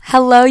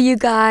Hello, you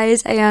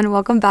guys, and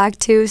welcome back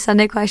to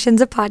Sunday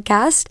Questions, a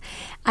podcast.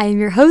 I am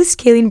your host,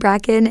 Cailin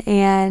Bracken,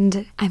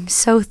 and I'm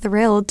so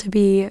thrilled to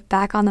be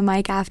back on the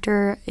mic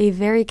after a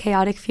very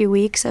chaotic few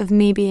weeks of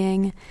me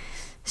being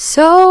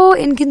so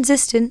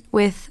inconsistent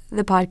with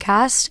the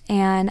podcast.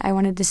 And I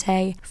wanted to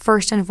say,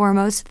 first and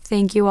foremost,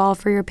 thank you all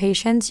for your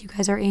patience. You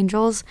guys are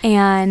angels.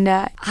 And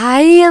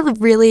I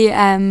really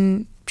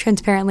am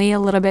transparently a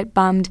little bit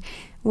bummed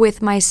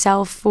with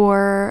myself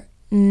for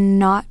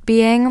not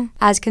being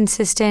as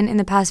consistent in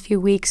the past few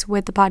weeks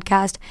with the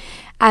podcast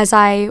as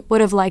I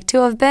would have liked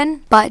to have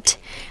been. But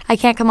I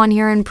can't come on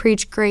here and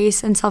preach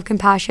grace and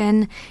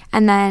self-compassion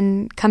and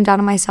then come down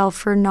on myself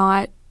for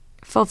not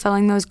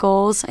fulfilling those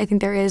goals. I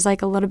think there is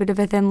like a little bit of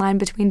a thin line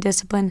between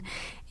discipline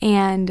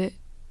and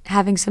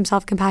having some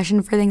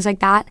self-compassion for things like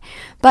that.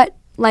 But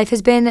life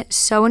has been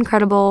so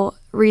incredible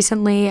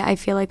recently. I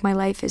feel like my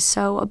life is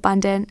so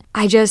abundant.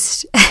 I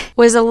just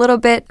was a little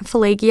bit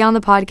flaky on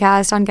the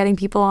podcast, on getting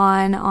people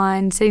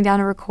on sitting down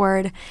to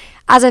record.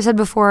 As I've said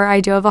before, I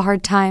do have a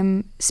hard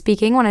time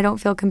speaking when I don't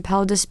feel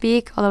compelled to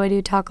speak, although I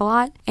do talk a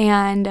lot.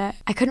 And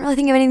I couldn't really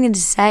think of anything to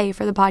say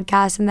for the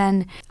podcast. And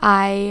then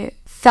I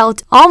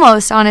felt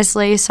almost,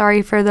 honestly,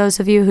 sorry for those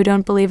of you who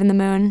don't believe in the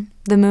moon.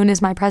 The moon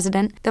is my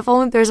president.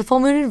 There's a full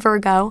moon in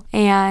Virgo,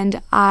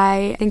 and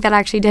I think that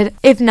actually did,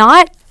 if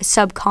not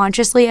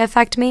subconsciously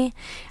affect me,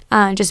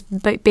 just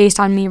based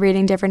on me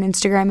reading different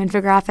Instagram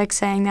infographics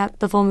saying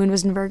that the full moon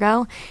was in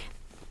Virgo.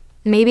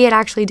 Maybe it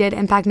actually did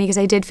impact me because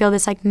I did feel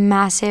this like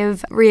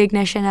massive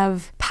reignition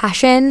of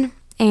passion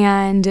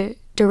and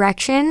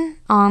direction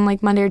on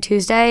like Monday or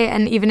Tuesday.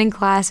 And even in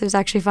class, it was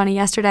actually funny.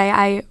 Yesterday,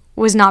 I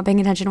was not paying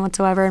attention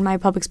whatsoever in my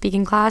public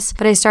speaking class,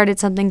 but I started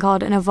something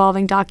called an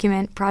evolving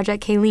document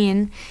project,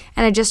 Cailin,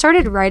 and I just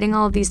started writing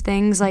all of these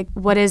things like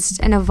what does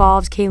an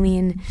evolved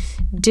Cailin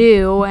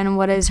do and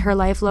what does her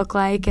life look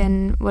like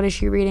and what is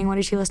she reading, what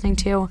is she listening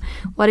to,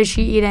 what is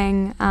she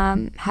eating,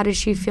 how does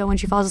she feel when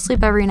she falls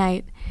asleep every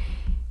night.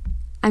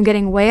 I'm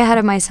getting way ahead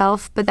of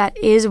myself, but that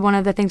is one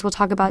of the things we'll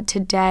talk about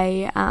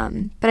today.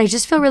 But I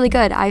just feel really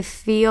good. I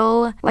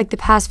feel like the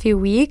past few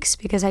weeks,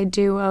 because I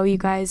do owe you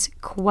guys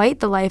quite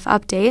the life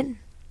update,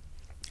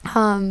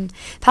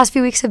 past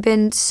few weeks have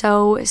been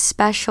so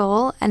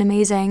special and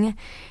amazing.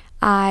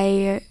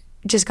 I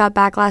just got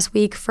back last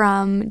week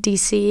from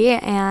D.C.,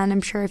 and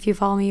I'm sure if you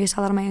follow me, you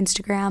saw that on my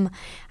Instagram.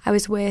 I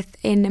was with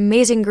an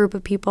amazing group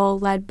of people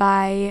led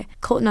by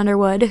Colton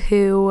Underwood,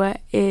 who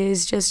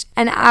is just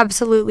an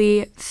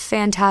absolutely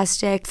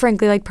fantastic,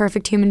 frankly, like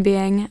perfect human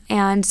being,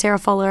 and Sarah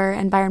Fuller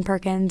and Byron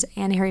Perkins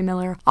and Harry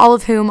Miller, all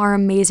of whom are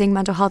amazing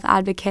mental health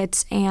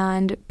advocates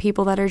and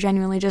people that are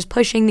genuinely just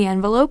pushing the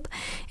envelope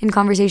in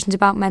conversations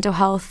about mental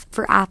health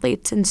for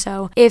athletes. And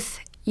so if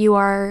you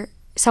are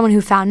someone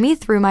who found me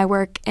through my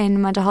work in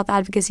mental health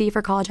advocacy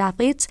for college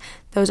athletes,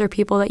 those are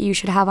people that you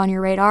should have on your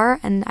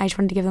radar. And I just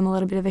wanted to give them a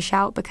little bit of a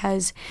shout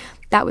because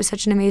that was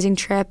such an amazing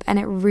trip. And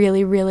it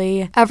really,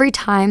 really, every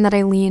time that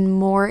I lean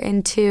more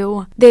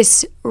into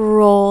this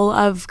role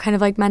of kind of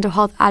like mental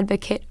health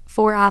advocate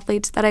for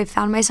athletes that I've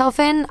found myself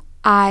in,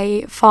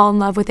 I fall in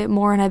love with it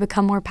more and I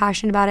become more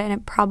passionate about it. And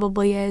it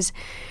probably is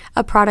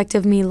a product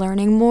of me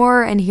learning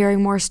more and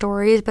hearing more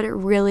stories, but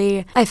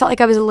I felt like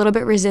I was a little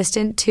bit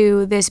resistant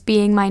to this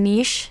being my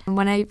niche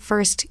when I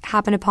first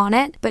happened upon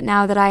it. But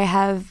now that I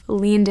have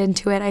leaned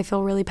into it, I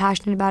feel really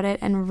passionate about it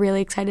and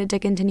really excited to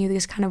continue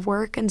this kind of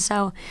work. And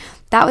so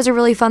that was a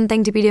really fun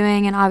thing to be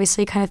doing and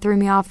obviously kind of threw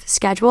me off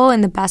schedule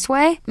in the best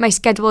way. My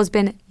schedule has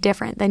been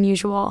different than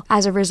usual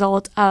as a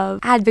result of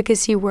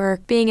advocacy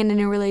work, being in a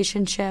new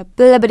relationship,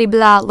 blah, blah,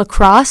 blah.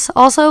 Lacrosse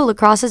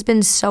has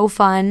been so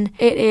fun.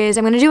 I'm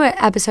going to do an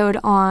episode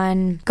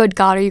on, good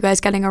God, are you guys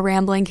getting a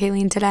rambling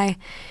Cailin today?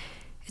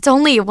 It's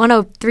only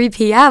 1:03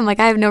 p.m. Like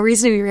I have no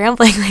reason to be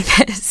rambling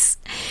like this.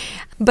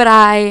 But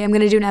I am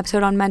going to do an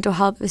episode on mental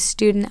health with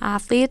student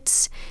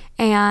athletes,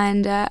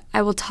 and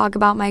I will talk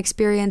about my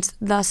experience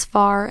thus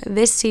far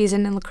this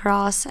season in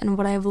lacrosse and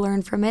what I've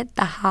learned from it,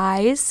 the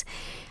highs,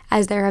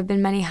 as there have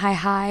been many high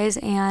highs,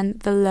 and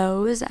the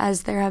lows,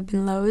 as there have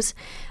been lows.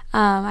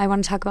 I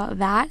want to talk about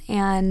that,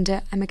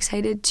 and I'm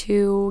excited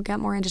to get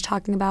more into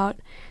talking about,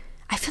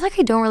 I feel like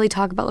I don't really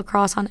talk about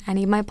lacrosse on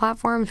any of my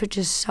platforms, which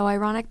is so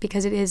ironic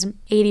because it is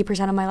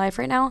 80% of my life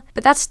right now.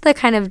 But that's the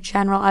kind of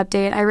general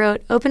update. I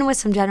wrote open with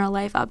some general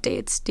life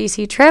updates.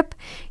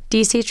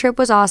 DC trip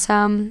was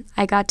awesome.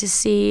 I got to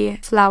see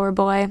Flower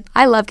Boy.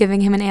 I love giving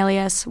him an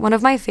alias. One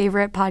of my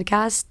favorite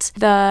podcasts,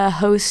 the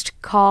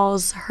host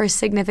calls her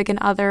significant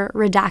other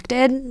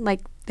redacted,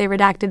 like they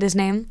redacted his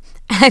name.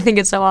 I think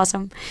it's so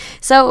awesome.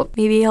 So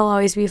maybe he'll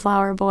always be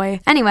Flower Boy.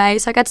 Anyway,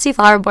 so I got to see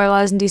Flower Boy while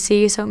I was in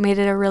DC, so it made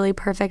it a really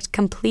perfect,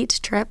 complete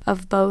trip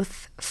of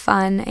both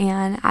fun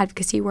and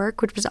advocacy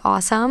work, which was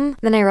awesome.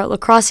 Then I wrote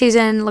lacrosse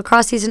season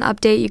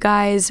update, you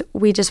guys.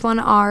 We just won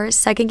our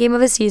second game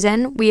of the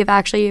season. We have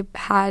actually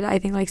had, I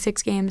think, like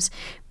 6 games,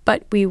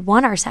 but we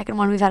won our second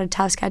one. We've had a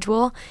tough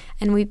schedule,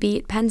 and we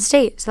beat Penn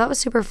State, so that was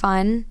super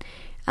fun.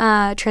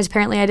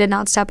 Transparently, I did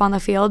not step on the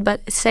field,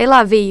 but c'est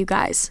la vie, you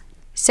guys.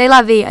 C'est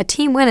la vie. A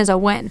team win is a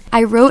win.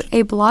 I wrote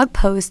a blog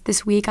post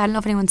this week. I don't know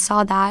if anyone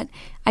saw that.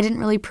 I didn't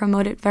really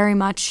promote it very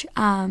much,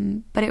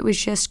 but it was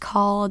just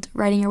called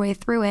Writing Your Way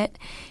Through It.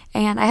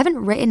 And I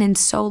haven't written in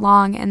so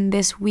long, and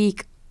this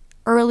week,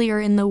 earlier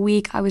in the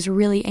week, I was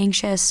really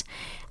anxious,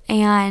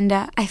 and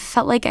I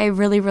felt like I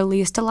really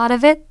released a lot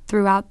of it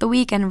throughout the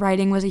week, and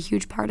writing was a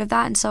huge part of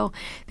that. And so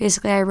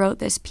basically I wrote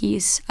this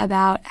piece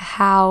about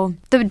how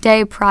the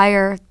day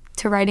prior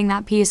to writing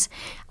that piece,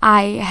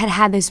 I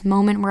had this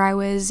moment where I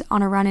was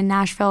on a run in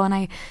Nashville, and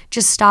I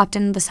just stopped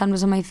and the sun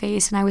was on my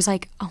face, and I was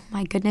like, oh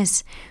my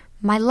goodness,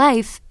 my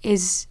life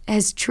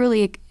has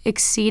truly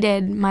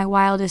exceeded my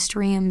wildest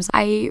dreams.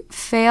 I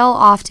fail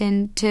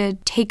often to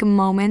take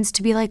moments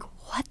to be like,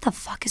 what the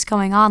fuck is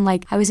going on?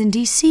 Like, I was in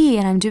D.C.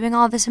 and I'm doing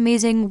all this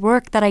amazing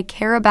work that I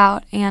care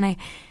about, and I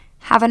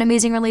have an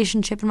amazing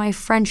relationship, and my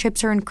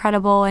friendships are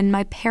incredible, and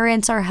my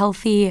parents are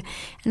healthy,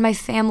 and my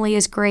family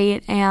is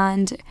great,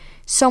 and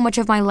so much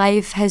of my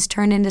life has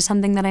turned into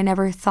something that I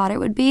never thought it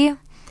would be.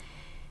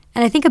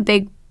 And I think a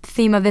big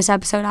theme of this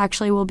episode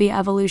actually will be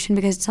evolution,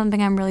 because it's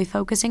something I'm really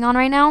focusing on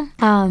right now.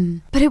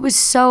 But it was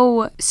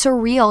so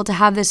surreal to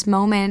have this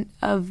moment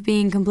of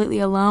being completely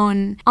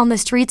alone on the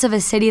streets of a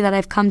city that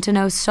I've come to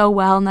know so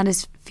well, and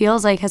that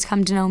feels like has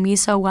come to know me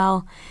so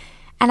well.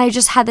 And I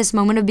just had this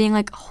moment of being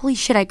like, holy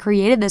shit, I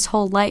created this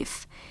whole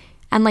life.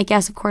 And like,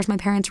 yes, of course, my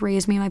parents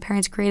raised me. My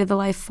parents created the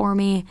life for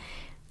me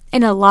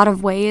in a lot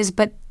of ways.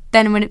 But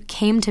then when it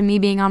came to me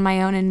being on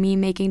my own and me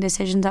making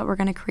decisions that were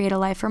going to create a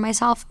life for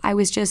myself, I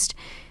was just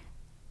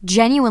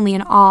genuinely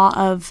in awe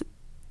of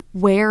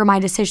where my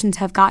decisions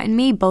have gotten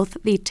me, both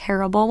the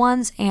terrible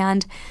ones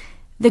and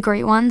the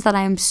great ones that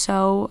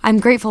I'm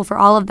grateful for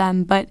all of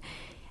them. But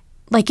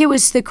like, it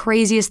was the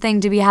craziest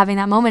thing to be having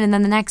that moment. And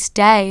then the next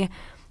day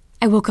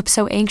I woke up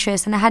so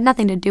anxious, and it had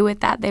nothing to do with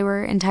that. They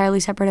were entirely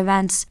separate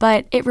events,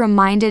 but it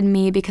reminded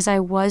me, because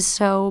I was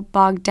so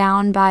bogged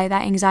down by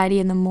that anxiety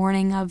in the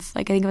morning of,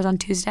 like, I think it was on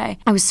Tuesday.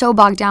 I was so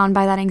bogged down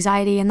by that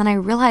anxiety. And then I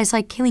realized,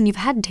 like, Cailin, you've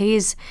had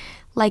days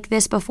like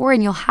this before,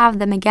 and you'll have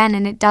them again,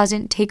 and it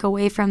doesn't take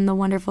away from the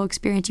wonderful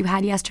experience you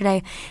had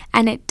yesterday,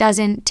 and it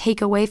doesn't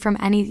take away from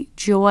any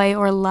joy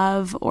or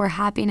love or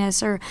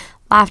happiness or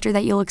laughter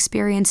that you'll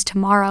experience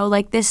tomorrow.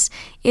 Like, this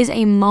is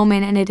a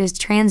moment, and it is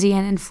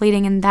transient and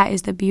fleeting, and that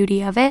is the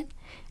beauty of it.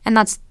 And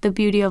that's the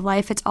beauty of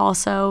life. It's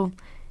also,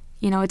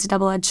 it's a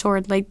double-edged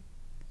sword. Like,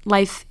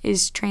 life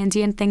is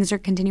transient, things are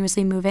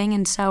continuously moving.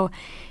 And so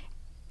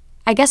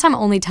I guess I'm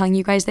only telling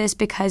you guys this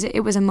because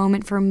it was a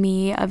moment for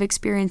me of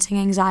experiencing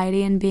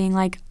anxiety and being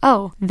like,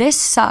 oh, this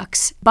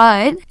sucks,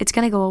 but it's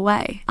going to go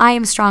away. I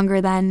am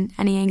stronger than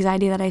any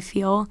anxiety that I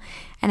feel,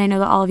 and I know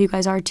that all of you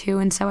guys are too.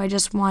 And so I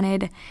just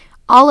wanted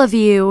all of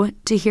you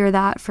to hear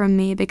that from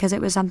me, because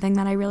it was something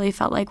that I really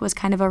felt like was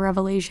kind of a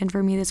revelation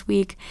for me this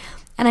week.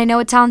 And I know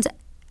it sounds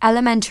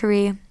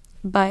elementary,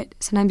 but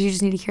sometimes you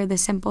just need to hear the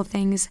simple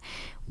things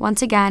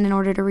once again in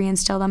order to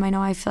reinstill them. I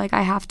know I feel like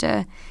I have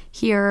to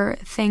hear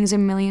things a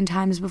million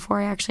times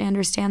before I actually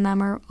understand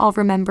them, or I'll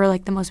remember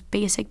like the most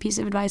basic piece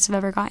of advice I've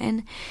ever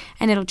gotten,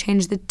 and it'll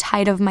change the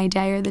tide of my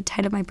day or the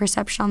tide of my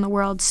perception on the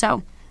world.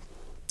 So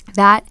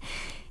that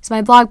is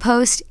my blog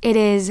post. It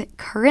is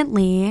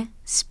currently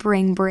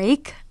spring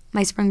break.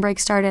 My spring break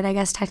started, I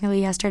guess,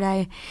 technically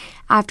yesterday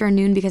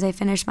afternoon, because I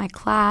finished my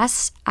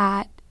class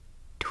at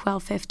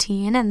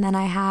 12:15, and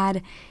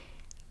then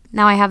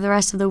now I have the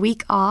rest of the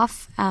week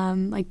off.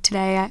 Like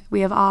today,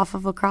 we have off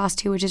of lacrosse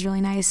too, which is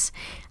really nice.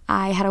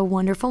 I had a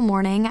wonderful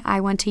morning. I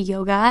went to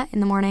yoga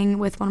in the morning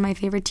with one of my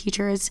favorite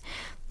teachers,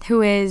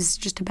 who is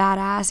just a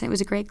badass, and it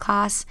was a great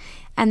class.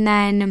 And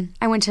then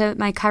I went to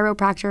my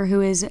chiropractor,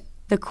 who is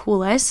the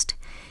coolest.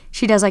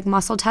 She does like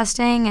muscle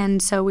testing,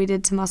 and so we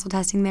did some muscle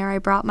testing there. I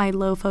brought my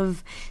loaf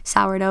of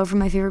sourdough from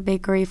my favorite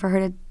bakery for her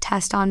to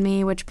test on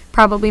me, which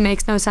probably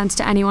makes no sense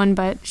to anyone,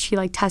 but she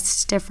like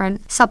tests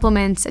different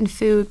supplements and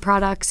food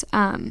products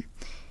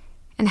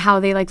and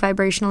how they like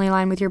vibrationally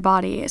align with your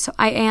body. So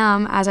I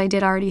am, as I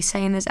did already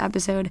say in this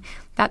episode,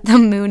 that the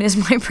moon is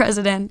my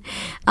president.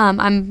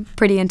 I'm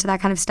pretty into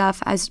that kind of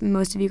stuff, as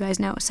most of you guys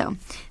know. So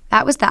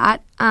that was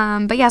that.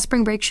 But yeah,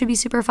 spring break should be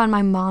super fun.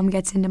 My mom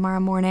gets in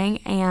tomorrow morning,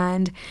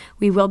 and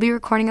we will be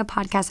recording a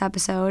podcast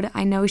episode.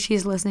 I know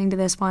she's listening to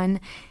this one,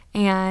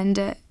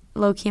 and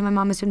low-key, my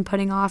mom has been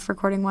putting off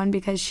recording one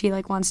because she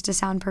like wants to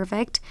sound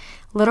perfect.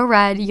 Little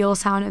Red, you'll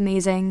sound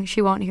amazing.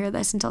 She won't hear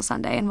this until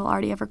Sunday, and we'll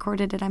already have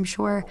recorded it, I'm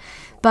sure.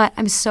 But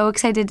I'm so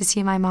excited to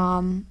see my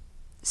mom.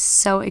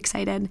 So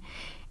excited.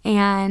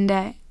 And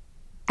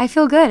I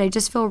feel good. I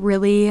just feel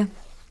really...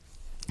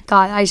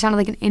 God, I sounded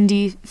like an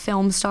indie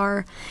film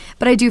star,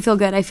 but I do feel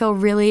good. I feel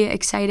really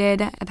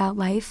excited about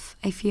life.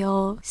 I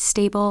feel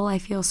stable. I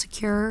feel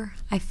secure.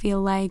 I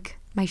feel like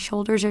my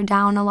shoulders are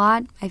down a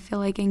lot. I feel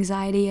like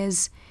anxiety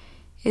is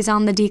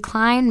on the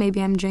decline.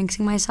 Maybe I'm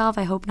jinxing myself.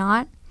 I hope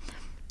not.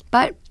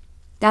 But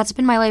that's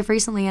been my life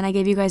recently, and I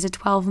gave you guys a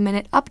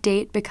 12-minute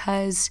update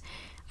because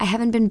I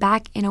haven't been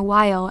back in a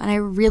while, and I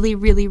really,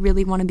 really,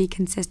 really want to be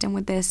consistent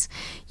with this.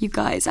 You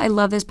guys, I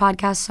love this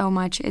podcast so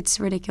much.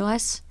 It's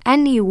ridiculous.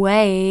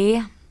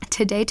 Anyway,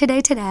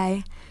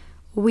 today,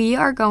 we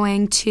are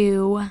going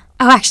to,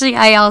 actually,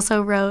 I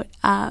also wrote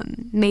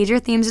major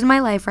themes in my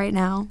life right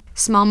now,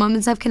 small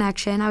moments of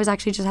connection. I was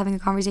actually just having a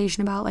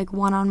conversation about like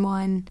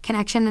one-on-one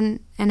connection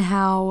and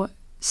how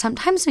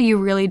sometimes you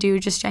really do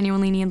just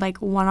genuinely need like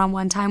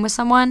one-on-one time with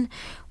someone,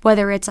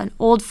 whether it's an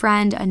old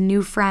friend, a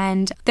new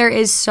friend. There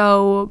is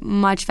so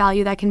much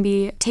value that can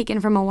be taken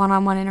from a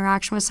one-on-one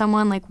interaction with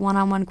someone, like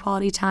one-on-one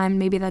quality time.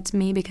 Maybe that's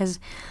me because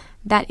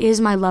that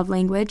is my love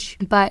language,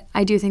 but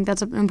I do think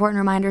that's an important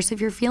reminder. So if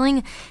you're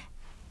feeling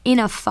in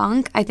a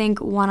funk, I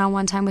think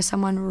one-on-one time with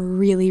someone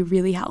really,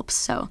 really helps.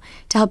 So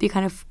to help you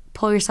kind of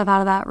pull yourself out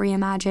of that,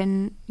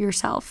 reimagine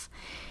yourself.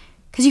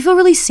 Because you feel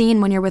really seen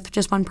when you're with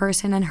just one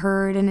person and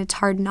heard, and it's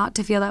hard not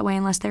to feel that way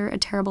unless they're a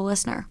terrible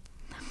listener.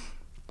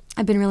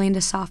 I've been really into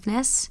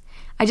softness.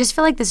 I just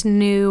feel like this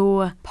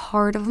new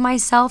part of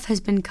myself has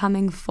been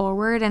coming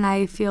forward, and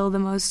I feel the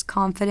most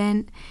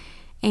confident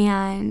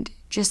and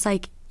just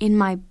like in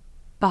my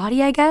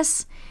body, I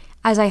guess,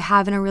 as I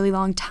have in a really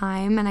long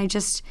time. And I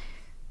just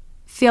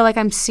feel like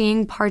I'm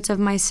seeing parts of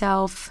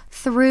myself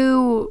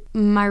through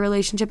my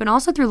relationship and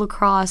also through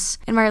lacrosse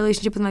and my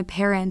relationship with my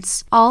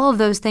parents. All of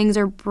those things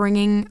are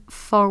bringing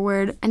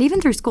forward, and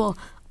even through school,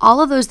 all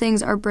of those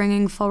things are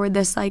bringing forward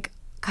this like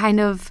kind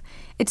of,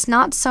 it's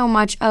not so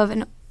much of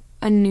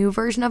a new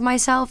version of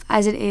myself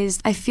as it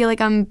is, I feel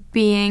like I'm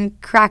being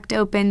cracked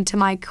open to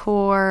my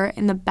core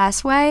in the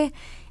best way.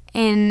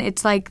 And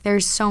it's like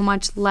there's so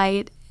much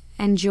light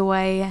and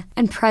joy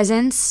and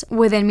presence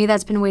within me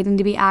that's been waiting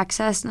to be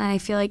accessed. And I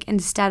feel like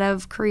instead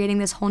of creating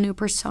this whole new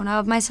persona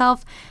of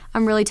myself,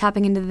 I'm really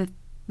tapping into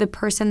the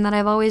person that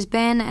I've always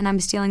been. And I'm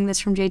stealing this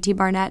from JT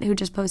Barnett, who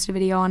just posted a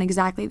video on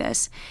exactly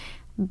this.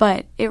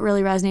 But it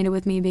really resonated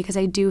with me because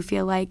I do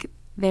feel like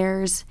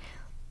there's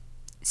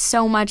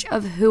so much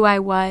of who I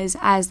was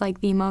as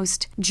like the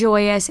most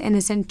joyous,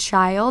 innocent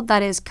child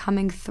that is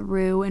coming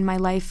through in my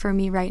life for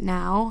me right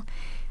now.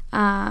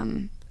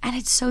 And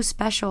it's so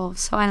special.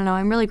 So I don't know,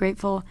 I'm really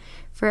grateful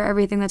for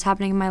everything that's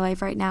happening in my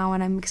life right now,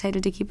 and I'm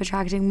excited to keep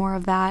attracting more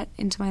of that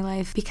into my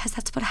life because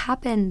that's what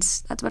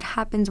happens. That's what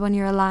happens when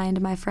you're aligned,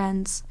 my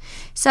friends.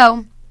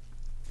 So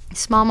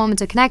small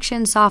moments of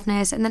connection,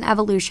 softness, and then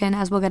evolution,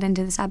 as we'll get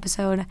into this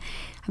episode.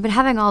 I've been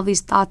having all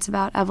these thoughts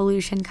about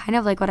evolution, kind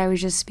of like what I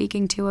was just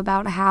speaking to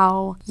about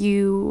how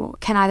you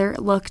can either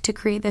look to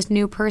create this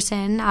new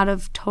person out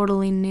of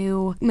totally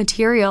new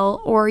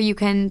material, or you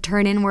can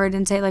turn inward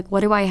and say, like, what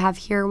do I have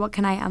here? What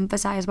can I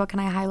emphasize? What can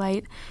I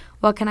highlight?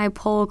 What can I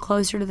pull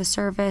closer to the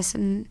surface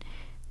and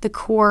the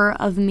core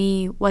of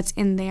me? What's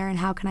in there and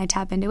how can I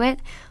tap into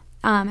it?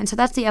 And so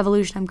that's the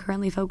evolution I'm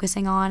currently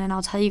focusing on, and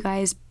I'll tell you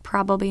guys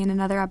probably in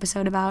another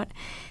episode about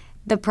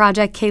the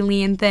Project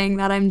Cailin thing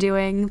that I'm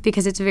doing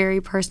because it's very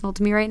personal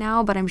to me right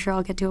now, but I'm sure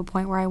I'll get to a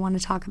point where I want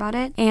to talk about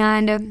it.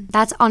 And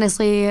that's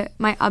honestly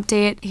my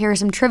update. Here are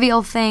some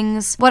trivial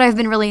things. What I've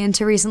been really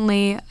into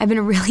recently, I've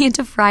been really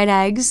into fried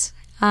eggs.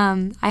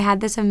 I had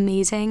this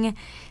amazing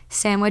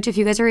sandwich. If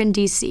you guys are in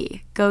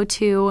D.C., go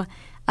to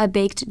a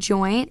baked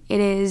joint.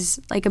 It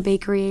is like a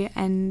bakery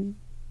and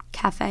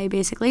cafe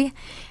basically,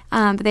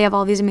 but they have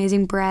all these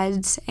amazing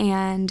breads,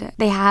 and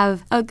they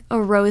have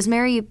a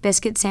rosemary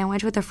biscuit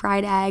sandwich with a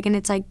fried egg, and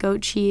it's like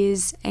goat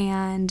cheese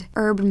and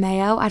herb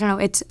mayo. I don't know,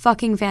 it's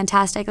fucking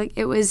fantastic. Like,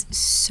 it was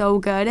so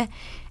good.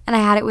 And I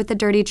had it with a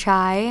dirty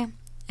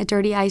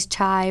iced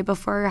chai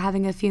before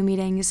having a few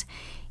meetings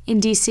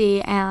in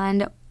DC.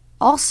 And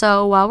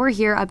also, while we're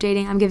here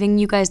updating, I'm giving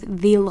you guys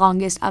the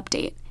longest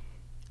update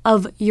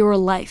of your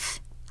life.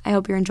 I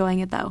hope you're enjoying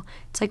it, though.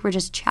 It's like we're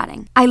just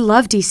chatting. I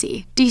love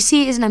DC.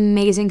 DC is an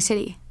amazing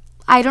city.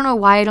 I don't know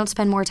why I don't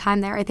spend more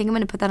time there. I think I'm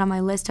going to put that on my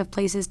list of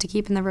places to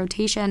keep in the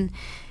rotation.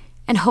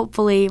 And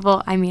hopefully,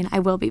 I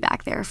will be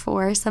back there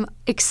for some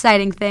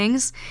exciting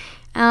things.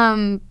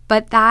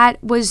 But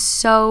that was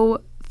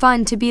so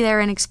fun to be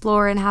there and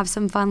explore and have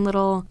some fun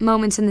little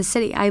moments in the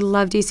city. I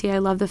love DC. I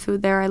love the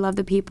food there. I love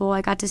the people.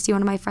 I got to see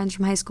one of my friends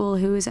from high school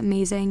who is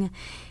amazing.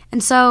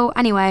 And so,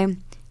 anyway,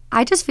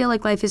 I just feel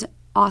like life is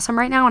awesome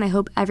right now, and I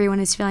hope everyone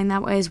is feeling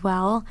that way as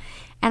well.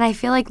 And I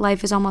feel like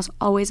life is almost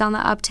always on the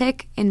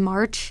uptick in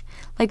March.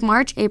 Like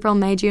March, April,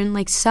 May, June.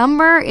 Like,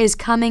 summer is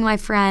coming, my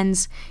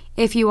friends.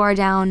 If you are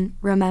down,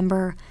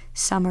 remember,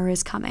 summer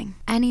is coming.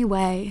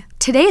 Anyway,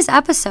 today's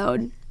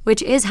episode,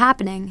 which is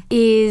happening,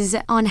 is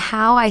on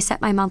how I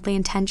set my monthly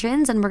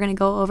intentions, and we're going to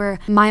go over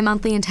my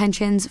monthly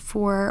intentions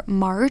for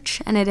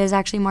March, and it is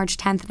actually March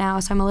 10th now,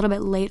 so I'm a little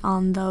bit late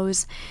on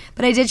those,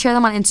 but I did share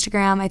them on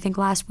Instagram, I think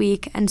last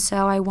week, and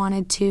so I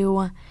wanted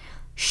to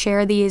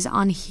share these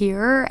on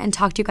here and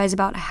talk to you guys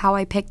about how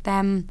I picked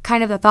them,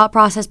 kind of the thought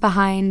process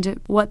behind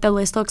what the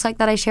list looks like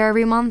that I share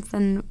every month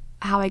and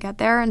how I got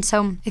there. And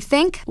so I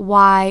think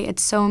why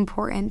it's so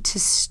important to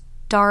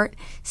start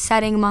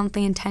setting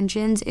monthly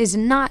intentions is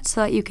not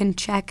so that you can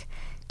check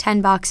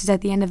 10 boxes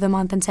at the end of the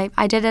month and say,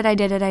 I did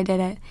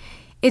it.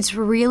 It's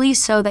really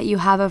so that you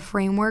have a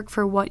framework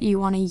for what you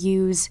want to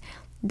use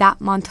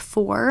that month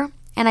for.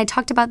 And I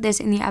talked about this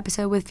in the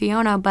episode with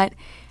Fiona, but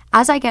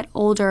as I get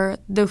older,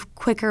 the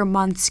quicker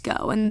months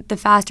go and the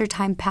faster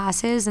time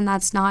passes, and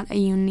that's not a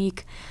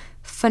unique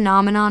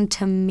phenomenon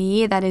to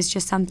me that is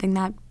just something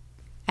that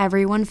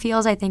everyone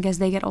feels, I think, as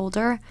they get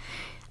older.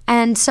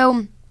 And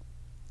so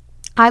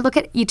I look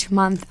at each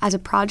month as a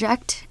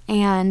project,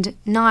 and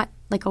not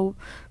like a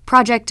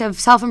project of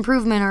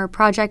self-improvement or a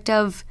project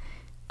of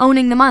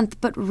owning the month,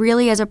 but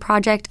really as a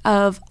project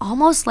of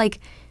almost like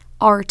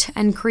art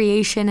and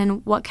creation,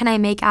 and what can I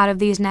make out of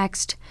these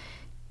next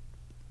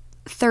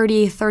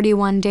 30,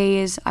 31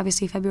 days.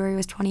 Obviously February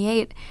was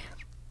 28.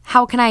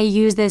 How can I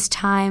use this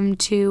time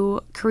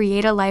to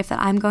create a life that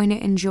I'm going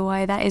to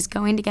enjoy, that is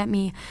going to get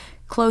me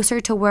closer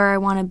to where I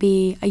want to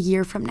be a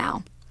year from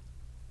now?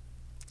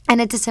 And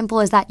it's as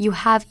simple as that. You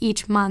have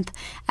each month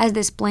as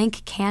this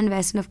blank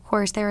canvas, and of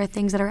course there are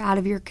things that are out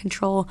of your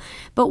control,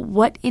 but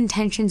what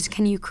intentions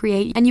can you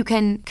create? And you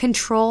can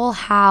control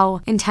how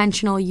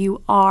intentional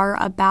you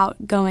are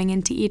about going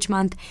into each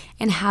month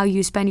and how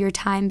you spend your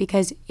time,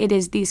 because it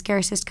is the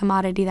scarcest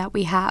commodity that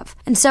we have.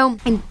 And so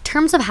in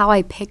terms of how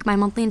I pick my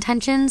monthly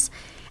intentions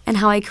and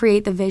how I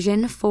create the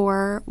vision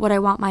for what I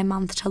want my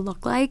month to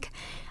look like,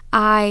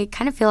 I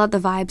kind of feel out the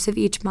vibes of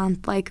each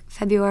month. Like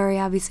February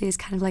obviously is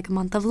kind of like a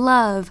month of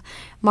love.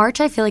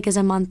 March I feel like is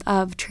a month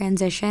of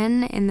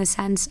transition, in the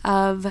sense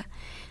of,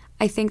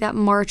 I think that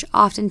March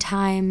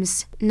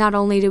oftentimes, not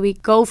only do we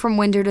go from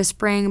winter to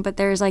spring, but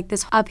there's like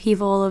this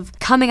upheaval of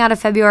coming out of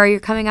February. You're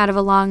coming out of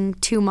a long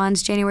 2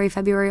 months, January,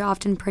 February,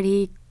 often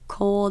pretty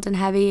cold and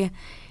heavy.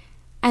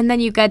 And then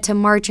you get to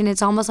March and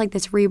it's almost like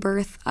this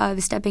rebirth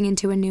of stepping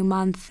into a new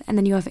month. And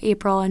then you have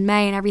April and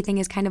May, and everything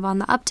is kind of on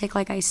the uptick,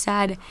 like I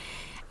said.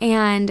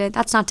 And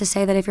that's not to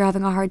say that if you're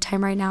having a hard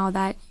time right now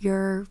that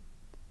you're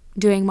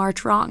doing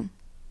March wrong,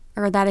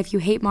 or that if you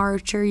hate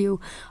March or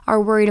you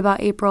are worried about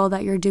April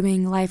that you're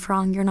doing life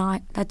wrong. You're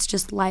not. That's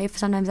just life.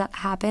 Sometimes that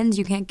happens.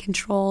 You can't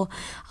control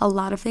a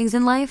lot of things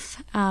in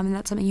life, and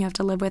that's something you have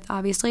to live with,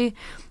 obviously.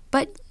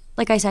 But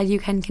like I said, you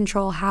can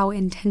control how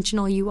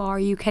intentional you are.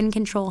 You can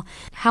control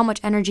how much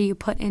energy you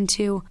put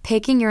into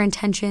picking your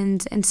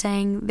intentions and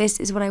saying, this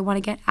is what I want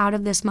to get out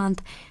of this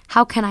month.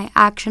 How can I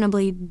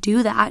actionably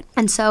do that?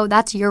 And so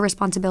that's your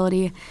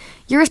responsibility.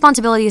 Your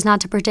responsibility is not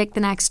to predict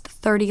the next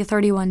 30 to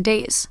 31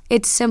 days.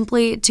 It's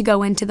simply to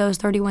go into those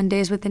 31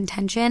 days with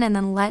intention and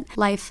then let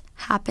life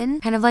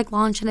happen. Kind of like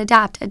launch and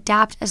adapt.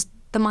 Adapt as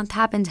the month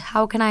happens.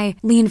 How can I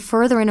lean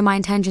further into my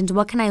intentions?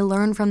 What can I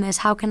learn from this?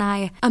 How can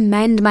I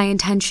amend my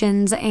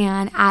intentions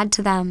and add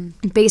to them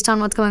based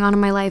on what's going on in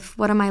my life?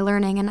 What am I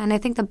learning? And I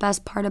think the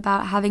best part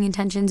about having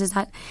intentions is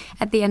that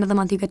at the end of the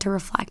month, you get to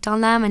reflect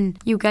on them and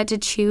you get to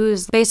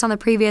choose based on the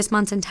previous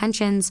month's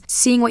intentions,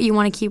 seeing what you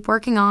want to keep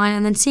working on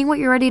and then seeing what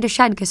you're ready to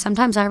shed. Because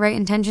sometimes I write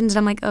intentions and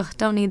I'm like, ugh,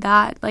 don't need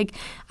that. Like,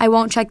 I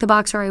won't check the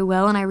box, or I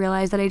will, and I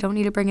realize that I don't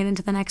need to bring it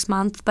into the next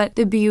month. But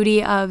the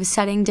beauty of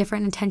setting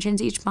different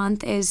intentions each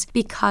month is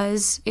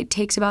because it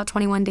takes about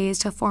 21 days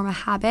to form a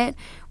habit.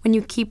 When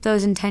you keep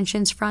those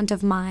intentions front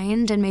of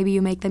mind and maybe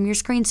you make them your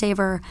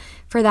screensaver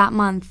for that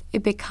month,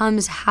 it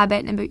becomes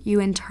habit and you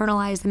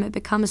internalize them. It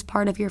becomes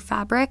part of your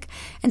fabric.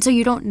 And so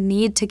you don't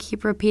need to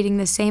keep repeating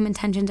the same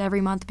intentions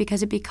every month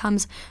because it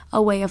becomes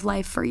a way of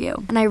life for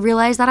you. And I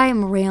realize that I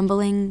am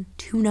rambling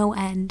to no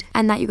end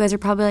and that you guys are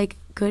probably like,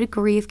 good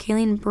grief,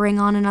 Cailin, bring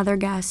on another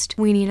guest.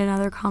 We need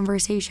another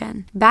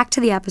conversation. Back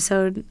to the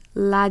episode,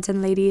 lads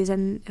and ladies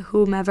and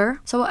whomever.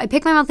 So I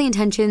pick my monthly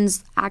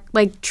intentions,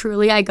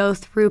 truly I go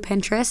through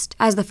Pinterest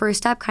as the first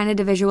step, kind of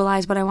to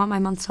visualize what I want my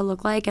month to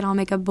look like, and I'll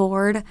make a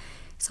board.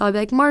 So I'll be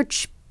like,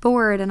 March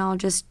board, and I'll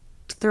just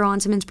throw on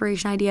some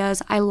inspiration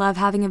ideas. I love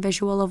having a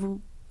visual of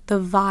the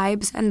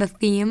vibes and the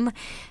theme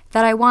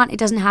that I want. It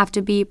doesn't have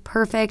to be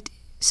perfect.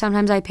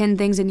 Sometimes I pin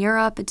things in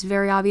Europe. It's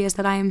very obvious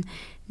that I'm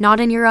not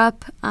in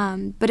Europe,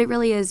 but it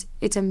really is,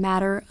 it's a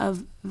matter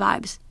of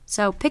vibes.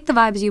 So pick the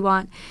vibes you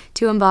want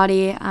to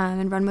embody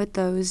and run with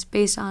those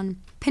based on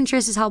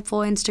Pinterest is helpful,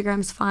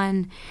 Instagram's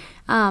fun.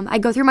 I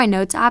go through my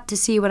notes app to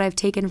see what I've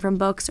taken from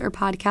books or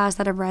podcasts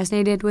that have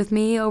resonated with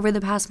me over the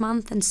past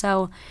month. And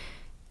so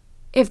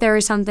if there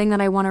is something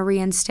that I want to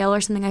reinstill or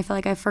something I feel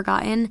like I've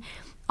forgotten,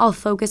 I'll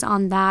focus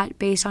on that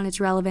based on its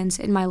relevance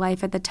in my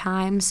life at the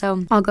time.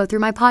 So I'll go through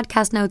my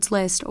podcast notes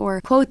list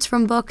or quotes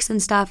from books and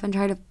stuff and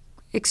try to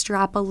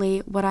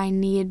extrapolate what I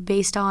need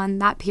based on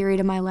that period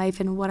of my life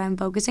and what I'm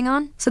focusing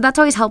on. So that's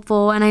always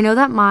helpful. And I know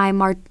that my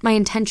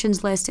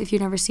intentions list, if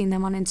you've never seen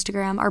them on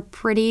Instagram, are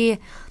pretty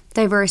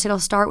diverse. It'll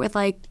start with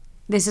like,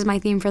 this is my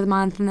theme for the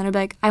month. And then it'll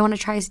be like, I want to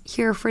try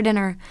here for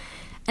dinner.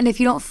 And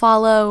if you don't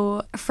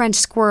follow French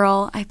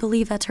Squirrel, I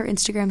believe that's her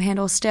Instagram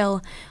handle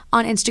still,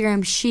 on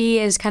Instagram, she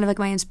is kind of like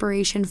my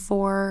inspiration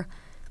for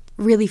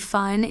really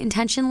fun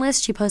intention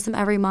list. She posts them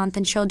every month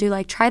and she'll do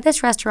like, try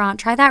this restaurant,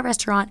 try that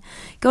restaurant,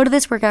 go to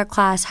this workout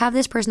class, have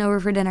this person over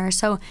for dinner.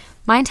 So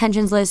my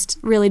intentions list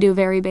really do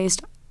vary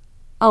based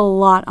a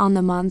lot on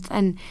the month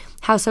and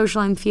how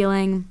social I'm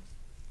feeling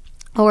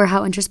or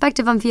how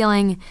introspective I'm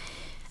feeling.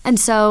 And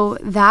so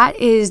that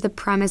is the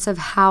premise of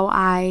how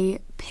I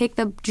pick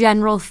the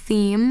general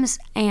themes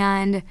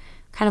and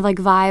kind of like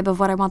vibe of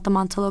what I want the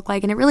month to look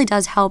like. And it really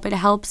does help. It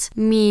helps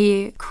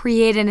me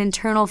create an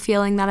internal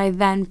feeling that I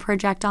then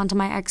project onto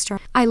my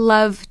external. I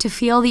love to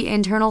feel the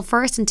internal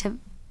first and to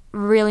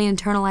really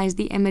internalize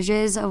the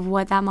images of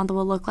what that month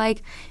will look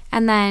like.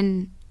 And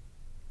then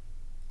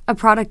a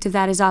product of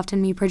that is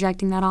often me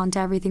projecting that onto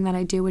everything that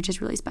I do, which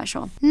is really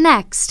special.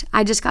 Next,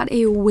 I just got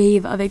a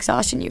wave of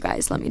exhaustion, you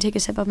guys. Let me take a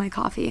sip of my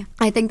coffee.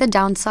 I think the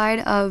downside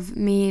of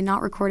me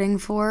not recording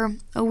for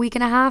a week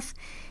and a half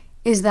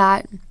is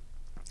that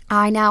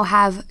I now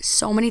have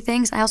so many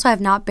things. I also have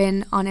not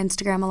been on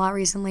Instagram a lot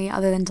recently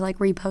other than to like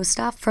repost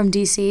stuff from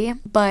DC.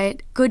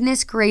 But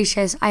goodness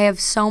gracious, I have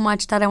so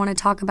much that I want to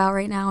talk about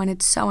right now, and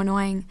it's so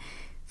annoying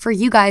for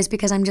you guys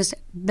because I'm just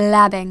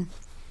blabbing.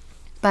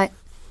 But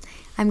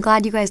I'm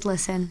glad you guys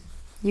listen.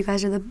 You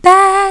guys are the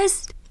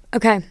best.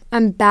 Okay,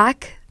 I'm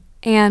back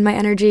and my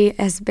energy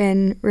has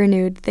been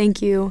renewed.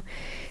 Thank you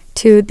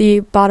to the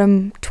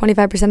bottom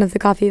 25% of the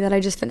coffee that I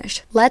just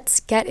finished. Let's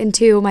get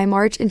into my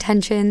March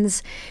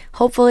intentions.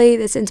 Hopefully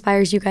this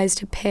inspires you guys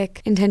to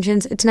pick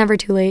intentions. It's never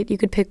too late. You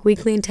could pick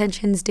weekly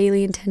intentions,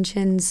 daily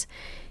intentions.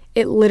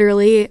 It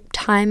literally,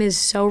 time is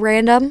so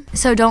random.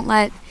 So don't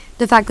let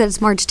the fact that it's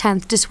March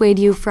 10th dissuade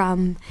you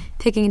from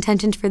picking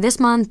intentions for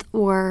this month,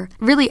 or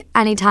really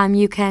anytime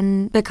you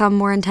can become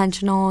more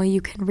intentional,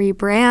 you can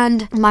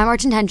rebrand. My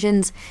March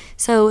intentions.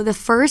 So the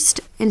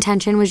first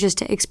intention was just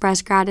to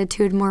express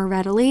gratitude more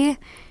readily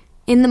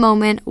in the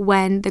moment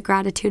when the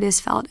gratitude is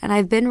felt. And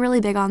I've been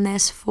really big on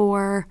this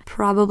for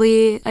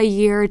probably a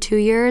year or 2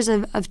 years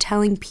of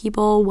telling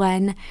people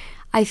when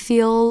I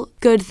feel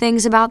good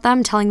things about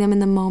them, telling them in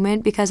the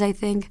moment, because I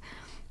think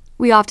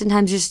we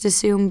oftentimes just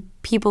assume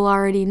people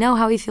already know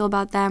how we feel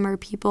about them, or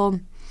people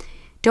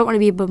don't want to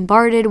be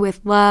bombarded with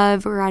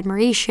love or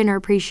admiration or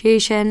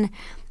appreciation.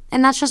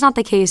 And that's just not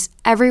the case.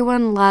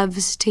 Everyone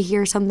loves to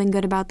hear something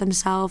good about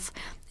themselves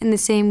in the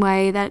same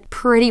way that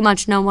pretty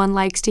much no one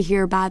likes to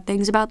hear bad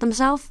things about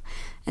themselves.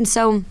 And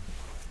so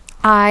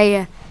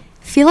I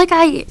feel like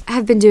I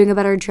have been doing a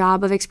better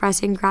job of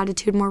expressing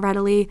gratitude more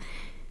readily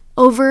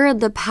over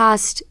the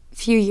past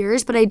few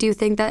years, but I do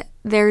think that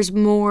there's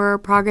more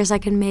progress I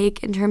can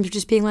make in terms of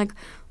just being like,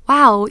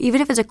 wow,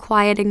 even if it's a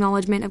quiet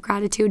acknowledgement of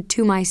gratitude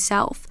to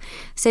myself,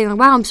 saying like,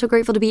 wow, I'm so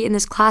grateful to be in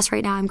this class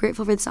right now. I'm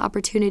grateful for this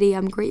opportunity.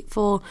 I'm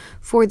grateful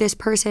for this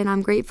person.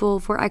 I'm grateful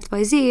for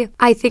XYZ.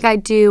 I think I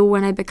do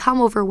when I become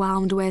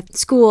overwhelmed with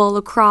school,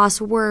 lacrosse,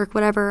 work,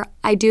 whatever,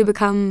 I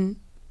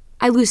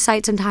lose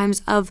sight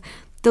sometimes of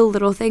the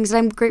little things that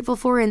I'm grateful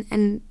for,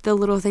 and the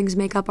little things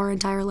make up our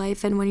entire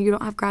life. And when you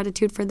don't have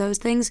gratitude for those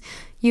things,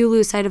 you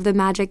lose sight of the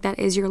magic that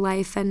is your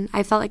life. And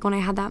I felt like when I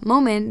had that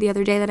moment the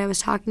other day that I was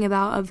talking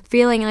about of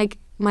feeling like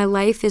my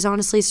life is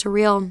honestly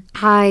surreal,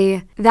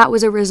 that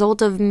was a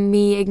result of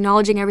me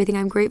acknowledging everything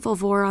I'm grateful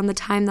for on the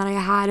time that I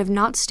had of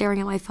not staring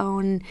at my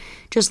phone,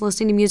 just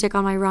listening to music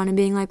on my run and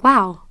being like,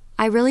 wow,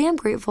 I really am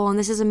grateful and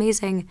this is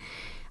amazing.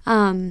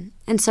 And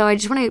so I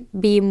just want to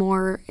be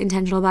more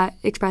intentional about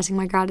expressing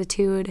my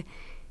gratitude.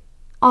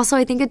 Also,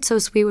 I think it's so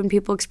sweet when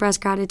people express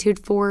gratitude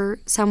for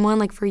someone,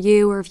 like for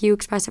you, or if you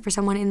express it for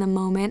someone in the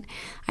moment.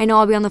 I know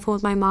I'll be on the phone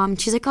with my mom.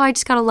 She's like, oh, I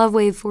just got a love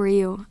wave for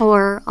you.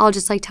 Or I'll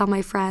just like tell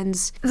my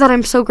friends that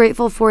I'm so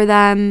grateful for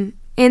them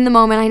in the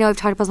moment. I know I've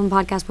talked about this on the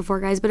podcast before,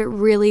 guys, but it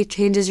really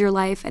changes your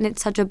life. And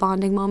it's such a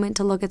bonding moment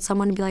to look at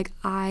someone and be like,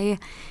 I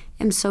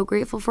am so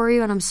grateful for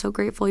you, and I'm so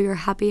grateful you're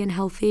happy and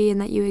healthy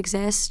and that you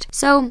exist.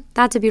 So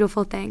that's a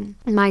beautiful thing.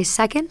 My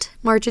second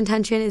March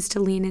intention is to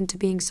lean into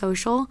being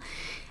social.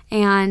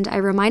 And I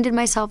reminded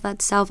myself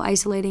that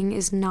self-isolating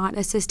is not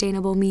a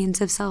sustainable means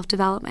of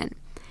self-development.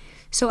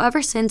 So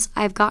ever since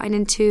I've gotten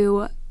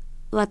into,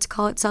 let's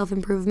call it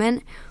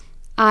self-improvement,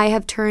 I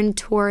have turned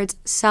towards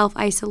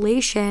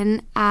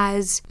self-isolation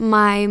as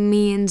my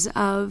means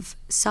of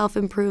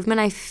self-improvement.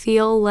 I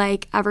feel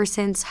like ever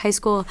since high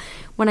school,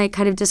 when I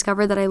kind of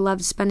discovered that I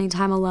loved spending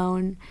time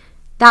alone,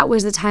 that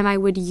was the time I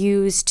would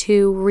use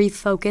to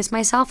refocus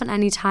myself. And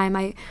anytime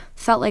I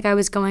felt like I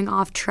was going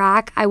off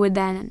track, I would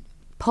then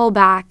pull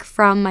back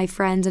from my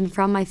friends and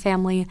from my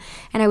family,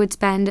 and I would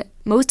spend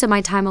most of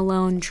my time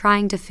alone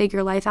trying to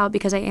figure life out,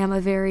 because I am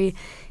a very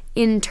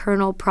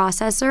internal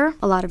processor.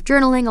 A lot of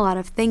journaling, a lot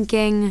of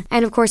thinking,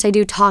 and of course I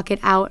do talk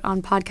it out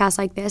on podcasts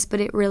like this, but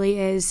it really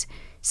is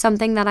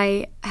something that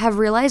I have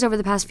realized over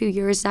the past few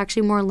years is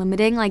actually more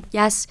limiting. Like,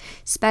 yes,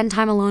 spend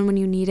time alone when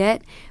you need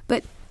it,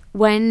 but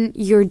when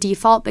your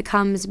default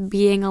becomes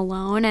being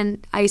alone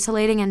and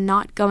isolating and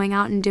not going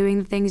out and doing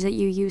the things that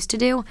you used to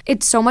do,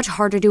 it's so much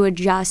harder to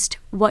adjust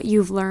what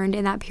you've learned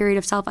in that period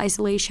of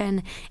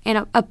self-isolation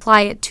and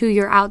apply it to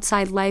your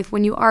outside life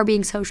when you are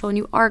being social and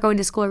you are going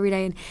to school every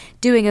day and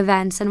doing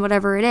events and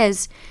whatever it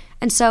is.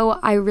 And so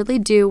I really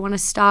do want to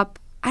stop.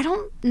 I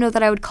don't know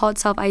that I would call it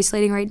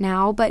self-isolating right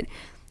now, but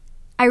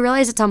I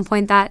realized at some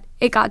point that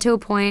it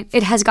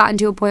has gotten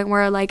to a point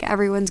where like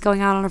everyone's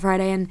going out on a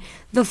Friday and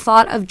the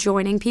thought of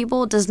joining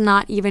people does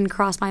not even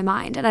cross my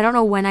mind. And I don't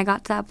know when I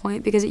got to that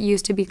point, because it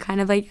used to be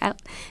kind of like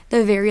at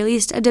the very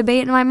least a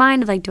debate in my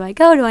mind of like, do I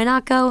go, do I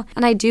not go?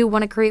 And I do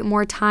want to create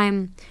more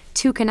time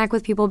to connect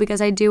with people, because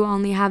I do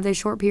only have this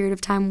short period of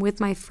time with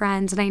my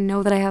friends, and I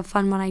know that I have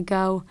fun when I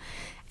go.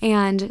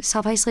 And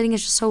self-isolating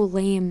is just so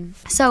lame.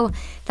 So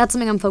that's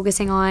something I'm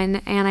focusing on.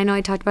 And I know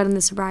I talked about it in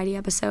the sobriety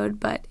episode,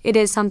 but it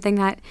is something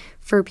that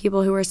for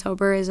people who are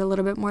sober is a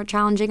little bit more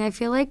challenging, I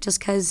feel like, just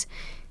because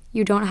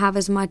you don't have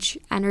as much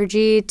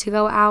energy to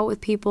go out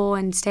with people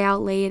and stay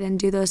out late and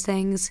do those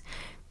things.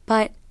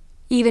 But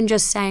even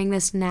just saying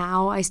this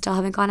now, I still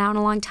haven't gone out in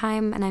a long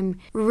time, and I'm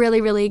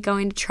really, really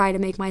going to try to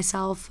make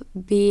myself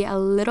be a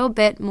little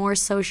bit more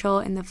social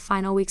in the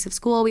final weeks of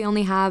school. We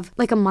only have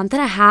like a month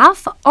and a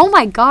half. Oh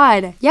my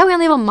God. Yeah, we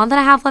only have a month and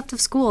a half left of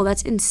school.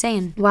 That's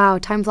insane. Wow,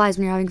 time flies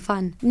when you're having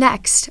fun.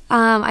 Next,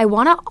 I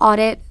want to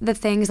audit the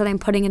things that I'm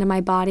putting into my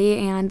body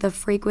and the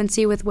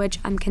frequency with which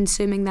I'm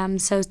consuming them.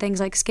 So things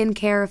like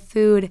skincare,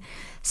 food,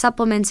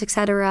 supplements,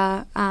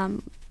 etc.,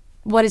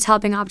 what is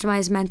helping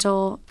optimize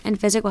mental and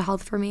physical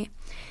health for me.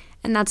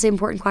 And that's the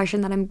important question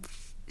that I'm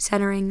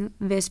centering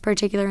this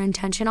particular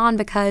intention on,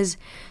 because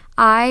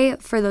I,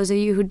 for those of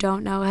you who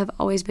don't know, have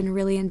always been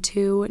really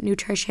into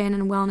nutrition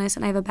and wellness,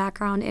 and I have a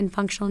background in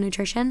functional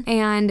nutrition.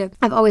 And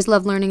I've always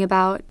loved learning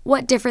about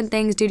what different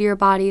things do to your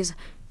bodies,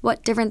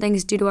 what different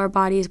things do to our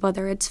bodies,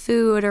 whether it's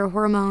food or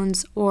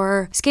hormones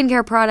or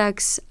skincare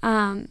products.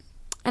 And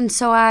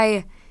so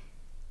I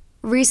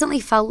recently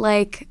felt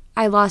like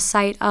I lost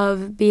sight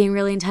of being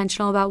really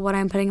intentional about what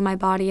I'm putting in my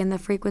body and the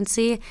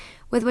frequency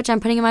with which I'm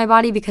putting in my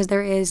body, because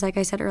there is, like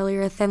I said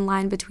earlier, a thin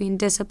line between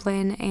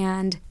discipline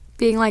and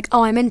being like,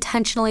 oh, I'm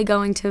intentionally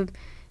going to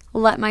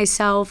let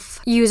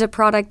myself use a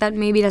product that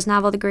maybe doesn't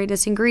have all the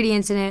greatest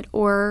ingredients in it,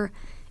 or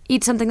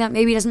eat something that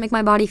maybe doesn't make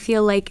my body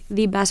feel like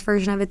the best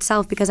version of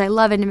itself because I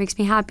love it and it makes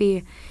me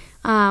happy.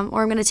 Or I'm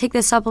going to take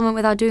this supplement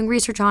without doing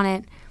research on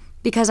it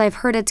because I've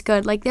heard it's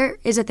good. Like, there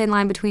is a thin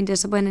line between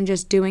discipline and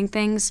just doing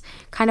things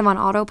kind of on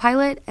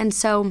autopilot. And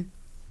so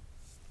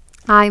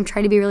I'm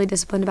trying to be really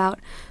disciplined about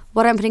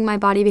what I'm putting in my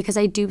body, because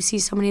I do see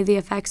so many of the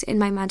effects in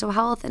my mental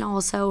health and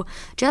also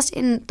just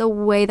in the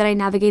way that I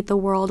navigate the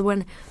world.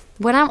 When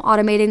I'm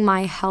automating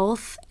my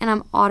health and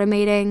I'm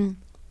automating,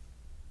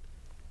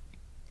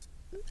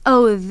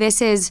 oh,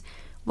 this is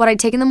what I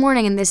take in the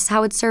morning and this is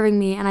how it's serving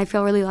me, and I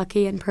feel really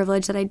lucky and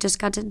privileged that I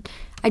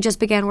just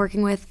began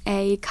working with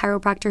a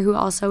chiropractor who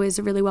also is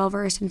really well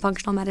versed in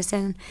functional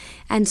medicine.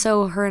 And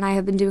so her and I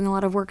have been doing a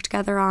lot of work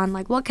together on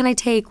like, what can I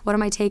take? What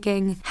am I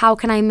taking? How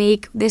can I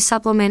make this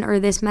supplement or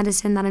this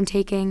medicine that I'm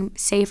taking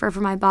safer for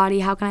my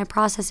body? How can I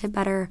process it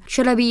better?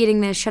 Should I be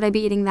eating this? Should I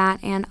be eating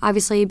that? And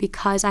obviously,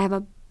 because I have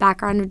a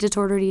background of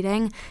disordered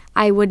eating,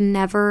 I would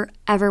never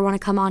ever want to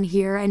come on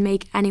here and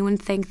make anyone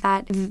think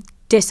that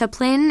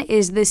discipline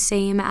is the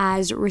same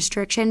as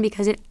restriction,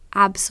 because it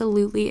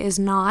absolutely is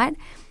not.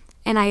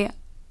 And I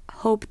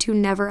hope to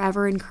never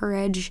ever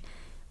encourage,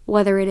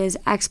 whether it is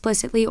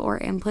explicitly or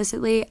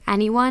implicitly,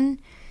 anyone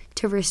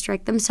to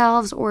restrict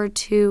themselves or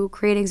to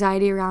create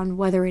anxiety around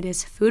whether it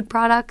is food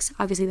products,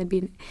 obviously that'd be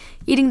an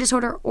eating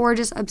disorder, or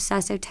just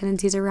obsessive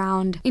tendencies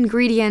around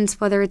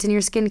ingredients, whether it's in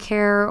your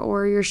skincare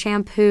or your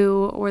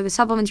shampoo or the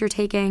supplements you're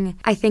taking.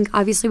 I think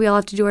obviously we all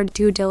have to do our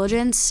due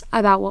diligence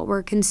about what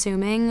we're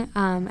consuming,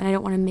 and I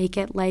don't want to make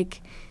it like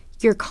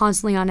you're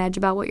constantly on edge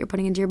about what you're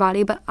putting into your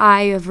body, but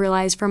I have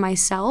realized for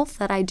myself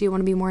that I do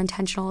want to be more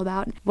intentional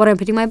about what I'm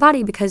putting in my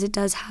body, because it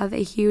does have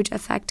a huge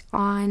effect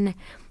on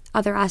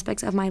other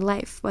aspects of my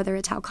life, whether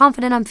it's how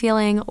confident I'm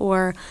feeling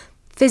or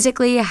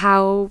physically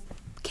how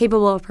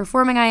capable of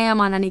performing I am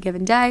on any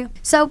given day.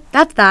 So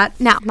that's that.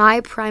 Now,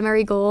 my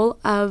primary goal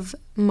of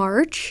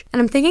March,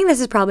 and I'm thinking this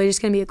is probably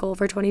just going to be a goal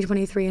for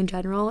 2023 in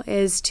general,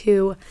 is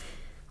to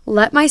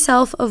let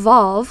myself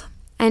evolve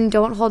and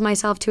don't hold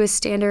myself to a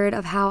standard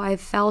of how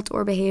I've felt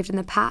or behaved in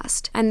the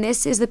past. And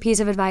this is the piece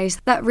of advice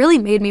that really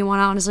made me want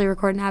to honestly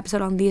record an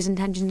episode on these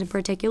intentions in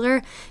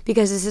particular,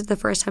 because this is the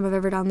first time I've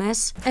ever done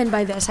this. And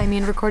by this, I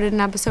mean recorded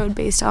an episode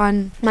based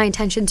on my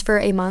intentions for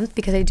a month,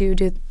 because I do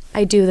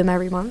them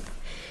every month.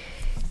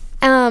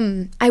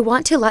 I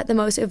want to let the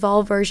most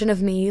evolved version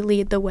of me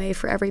lead the way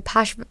for every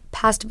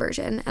past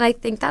version. And I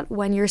think that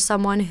when you're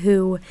someone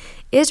who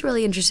is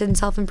really interested in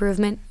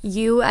self-improvement,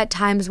 you at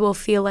times will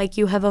feel like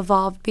you have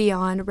evolved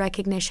beyond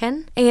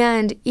recognition.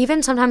 And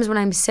even sometimes when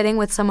I'm sitting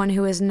with someone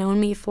who has known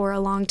me for a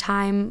long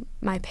time,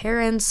 my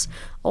parents,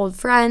 old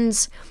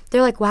friends,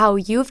 they're like, wow,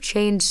 you've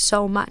changed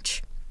so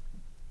much.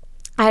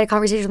 I had a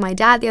conversation with my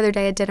dad the other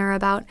day at dinner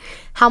about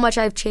how much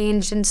I've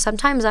changed, and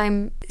sometimes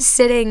I'm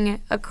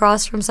sitting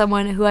across from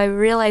someone who I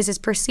realize is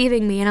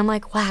perceiving me, and I'm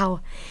like, wow,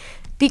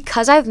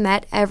 because I've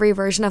met every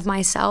version of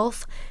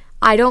myself,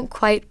 I don't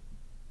quite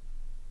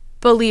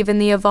believe in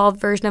the evolved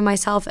version of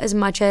myself as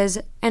much as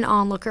an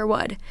onlooker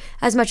would,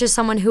 as much as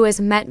someone who has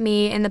met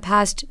me in the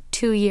past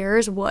 2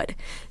 years would,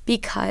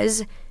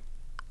 because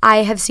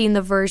I have seen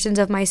the versions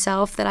of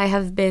myself that I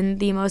have been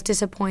the most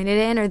disappointed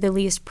in or the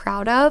least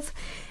proud of.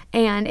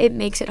 And it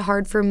makes it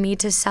hard for me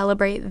to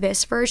celebrate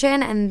this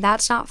version, and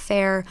that's not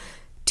fair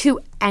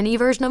to any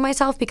version of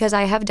myself, because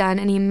I have done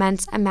an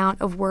immense amount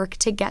of work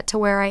to get to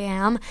where I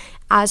am,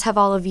 as have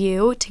all of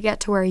you, to get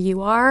to where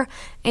you are.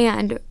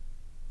 And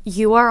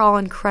you are all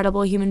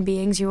incredible human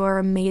beings. You are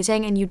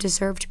amazing, and you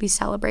deserve to be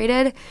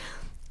celebrated.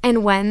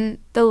 And when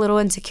the little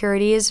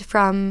insecurities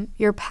from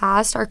your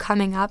past are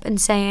coming up and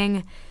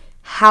saying,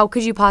 how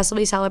could you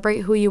possibly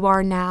celebrate who you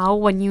are now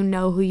when you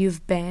know who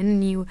you've been?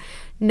 And you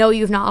know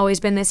you've not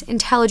always been this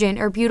intelligent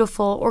or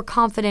beautiful or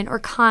confident or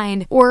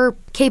kind or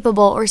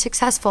capable or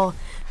successful.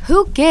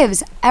 Who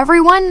gives?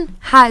 Everyone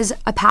has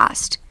a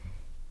past.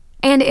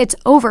 And it's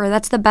over.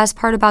 That's the best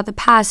part about the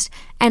past,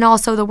 and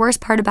also the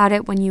worst part about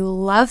it when you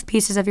love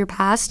pieces of your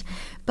past.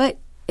 But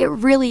it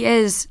really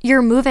is,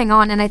 you're moving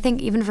on. And I think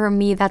even for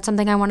me, that's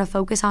something I want to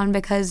focus on,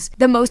 because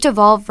the most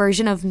evolved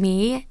version of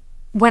me,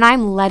 when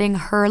I'm letting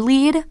her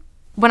lead,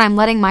 when I'm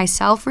letting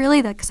myself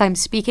really, because I'm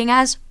speaking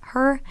as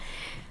her,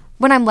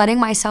 when I'm letting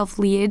myself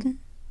lead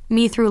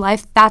me through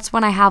life, that's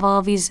when I have all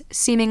of these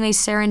seemingly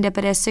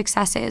serendipitous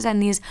successes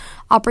and these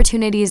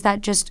opportunities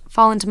that just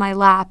fall into my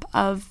lap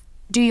of,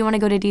 do you want to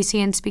go to D.C.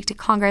 and speak to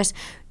Congress?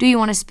 Do you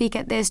want to speak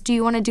at this? Do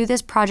you want to do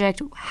this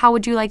project? How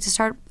would you like to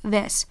start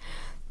this?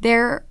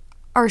 There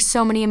are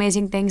so many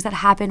amazing things that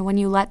happen when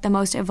you let the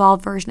most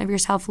evolved version of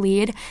yourself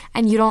lead,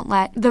 and you don't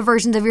let the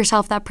versions of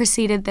yourself that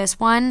preceded this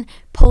one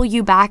pull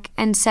you back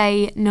and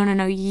say,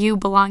 no, you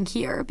belong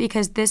here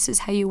because this is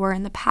how you were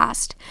in the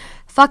past.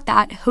 Fuck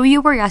that. Who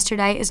you were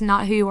yesterday is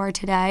not who you are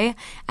today,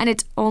 and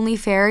it's only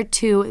fair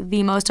to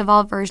the most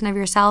evolved version of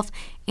yourself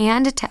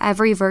and to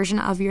every version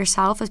of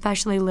yourself,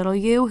 especially little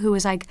you, who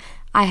is like,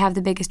 I have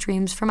the biggest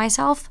dreams for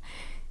myself,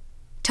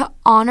 to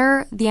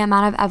honor the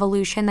amount of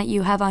evolution that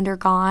you have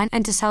undergone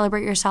and to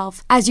celebrate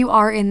yourself as you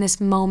are in this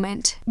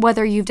moment,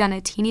 whether you've done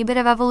a teeny bit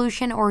of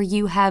evolution or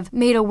you have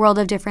made a world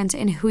of difference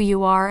in who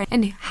you are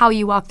and how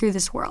you walk through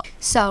this world.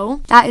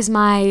 So that is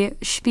my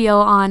spiel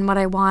on what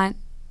I want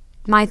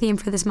my theme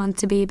for this month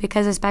to be,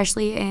 because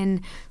especially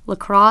in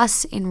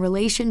lacrosse, in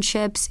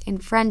relationships, in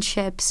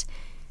friendships,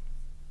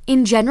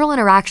 in general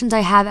interactions I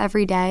have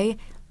every day,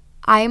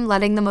 I am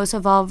letting the most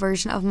evolved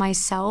version of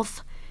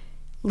myself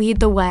lead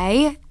the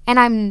way. And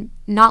I'm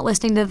not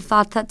listening to the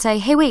thoughts that say,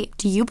 hey, wait,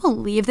 do you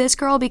believe this,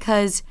 girl?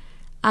 Because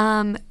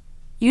you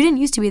didn't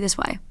used to be this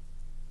way.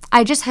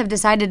 I just have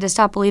decided to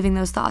stop believing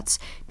those thoughts,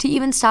 to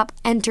even stop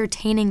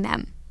entertaining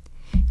them.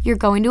 You're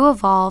going to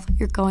evolve,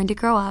 you're going to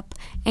grow up,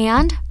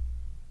 and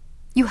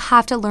you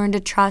have to learn to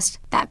trust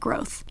that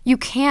growth. You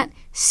can't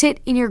sit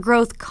in your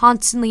growth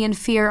constantly in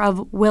fear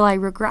of, will I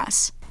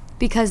regress?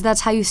 Because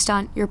that's how you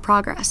stunt your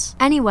progress.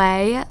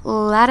 Anyway,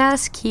 let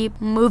us keep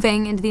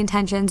moving into the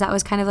intentions. That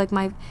was kind of like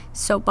my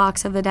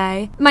soapbox of the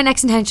day. My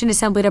next intention is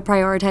simply to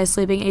prioritize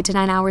sleeping 8 to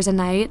 9 hours a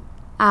night.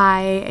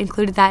 I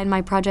included that in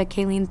my Project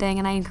Cailin thing,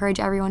 and I encourage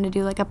everyone to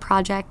do like a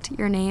project,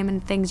 your name,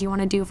 and things you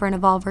want to do for an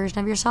evolved version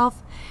of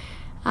yourself.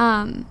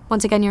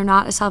 Once again, you're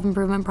not a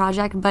self-improvement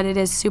project, but it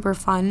is super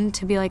fun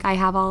to be like, I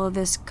have all of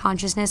this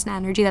consciousness and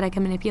energy that I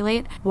can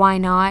manipulate. Why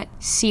not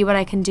see what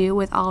I can do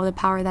with all of the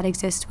power that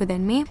exists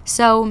within me?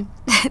 So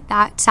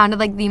that sounded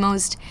like the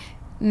most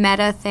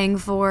meta thing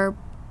for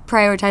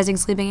prioritizing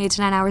sleeping 8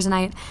 to 9 hours a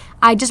night.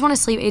 I just want to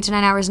sleep 8 to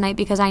 9 hours a night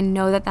because I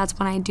know that that's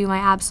when I do my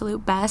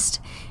absolute best,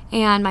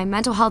 and my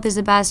mental health is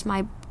the best,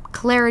 my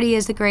clarity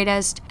is the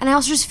greatest, and I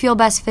also just feel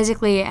best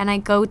physically, and I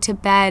go to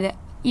bed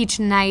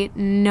each night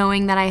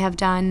knowing that I have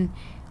done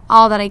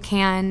all that I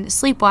can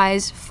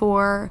sleep-wise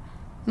for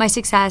my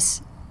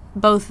success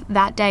both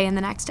that day and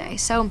the next day.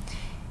 So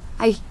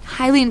I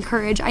highly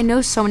encourage, I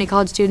know so many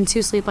college students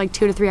who sleep like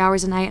 2 to 3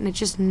 hours a night, and it's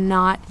just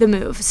not the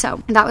move.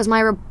 So that was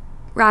my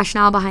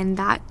rationale behind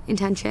that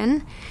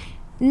intention.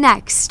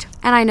 Next,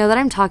 and I know that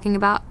I'm talking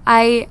about,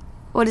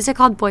 what is it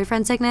called?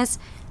 Boyfriend sickness?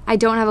 I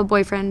don't have a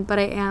boyfriend, but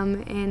I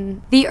am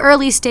in the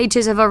early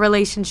stages of a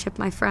relationship,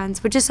 my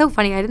friends, which is so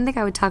funny. I didn't think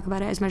I would talk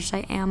about it as much as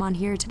I am on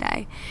here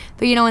today.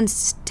 But you know, when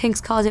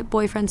Tinks calls it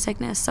boyfriend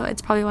sickness, so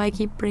it's probably why I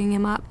keep bringing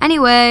him up.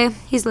 Anyway,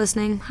 he's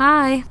listening.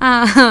 Hi.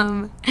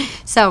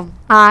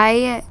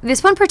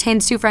 This one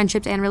pertains to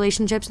friendships and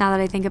relationships now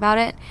that I think about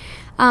it.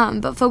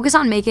 But focus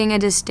on making a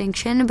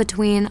distinction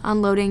between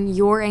unloading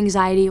your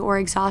anxiety or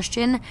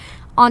exhaustion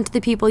onto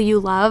the people you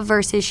love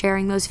versus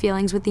sharing those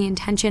feelings with the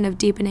intention of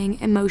deepening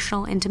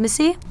emotional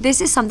intimacy. This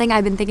is something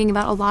I've been thinking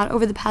about a lot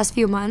over the past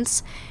few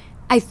months.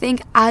 I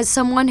think as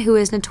someone who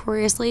is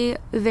notoriously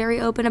very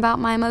open about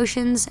my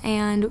emotions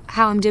and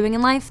how I'm doing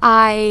in life,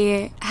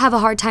 I have a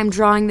hard time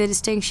drawing the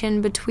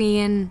distinction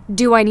between,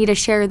 do I need to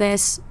share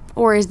this,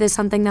 or is this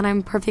something that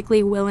I'm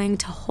perfectly willing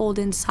to hold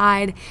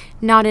inside,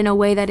 not in a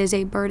way that is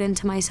a burden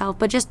to myself,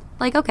 but just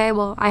like, okay,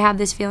 well, I have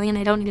this feeling and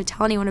I don't need to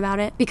tell anyone about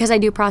it, because I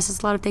do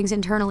process a lot of things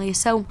internally.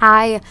 So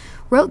I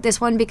wrote this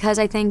one because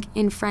I think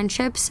in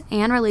friendships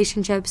and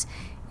relationships,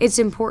 it's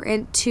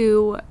important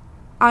to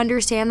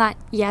understand that,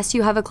 yes,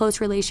 you have a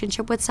close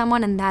relationship with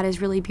someone, and that is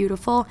really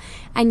beautiful,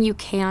 and you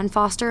can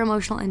foster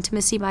emotional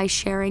intimacy by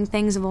sharing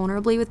things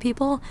vulnerably with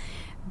people,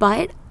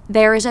 but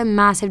there is a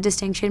massive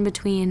distinction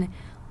between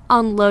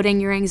unloading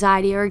your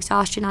anxiety or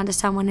exhaustion onto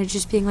someone and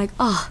just being like,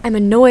 oh, I'm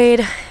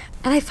annoyed,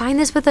 And I find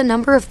this with a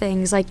number of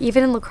things. Like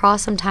even in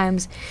lacrosse,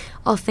 sometimes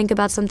I'll think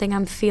about something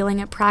I'm feeling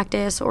at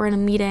practice or in a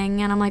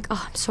meeting, and I'm like,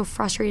 oh, I'm so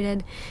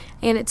frustrated.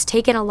 And it's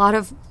taken a lot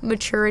of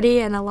maturity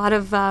and a lot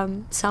of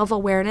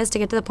self-awareness to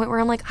get to the point where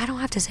I'm like, I don't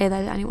have to say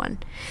that to anyone.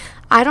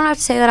 I don't have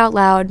to say that out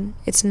loud.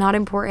 It's not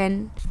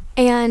important.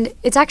 And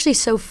it's actually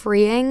so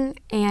freeing,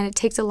 and it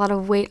takes a lot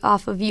of weight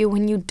off of you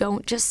when you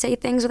don't just say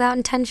things without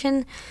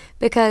intention,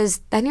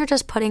 because then you're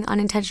just putting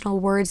unintentional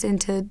words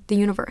into the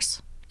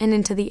universe and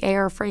into the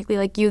air, frankly.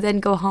 Like you then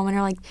go home and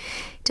are like,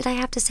 did I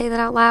have to say that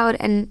out loud?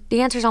 And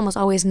the answer is almost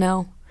always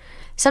no.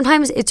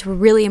 Sometimes it's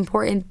really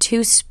important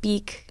to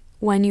speak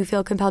when you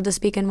feel compelled to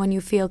speak and when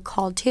you feel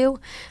called to,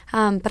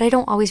 but I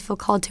don't always feel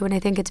called to, and I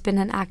think it's been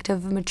an act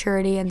of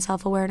maturity and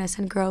self-awareness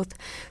and growth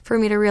for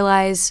me to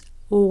realize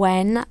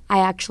when I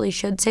actually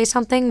should say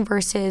something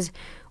versus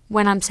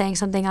when I'm saying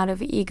something out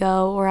of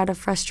ego or out of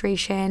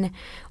frustration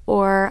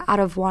or out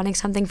of wanting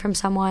something from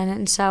someone.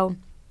 And so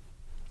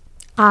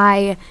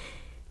I'm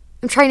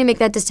trying to make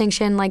that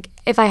distinction. Like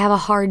if I have a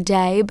hard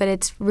day, but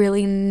it's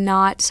really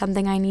not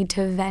something I need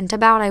to vent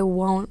about, I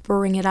won't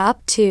bring it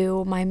up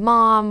to my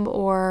mom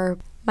or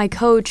my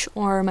coach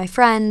or my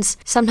friends.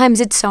 Sometimes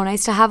it's so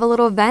nice to have a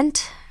little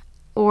vent,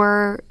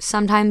 or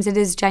sometimes it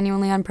is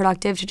genuinely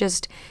unproductive to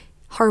just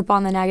harp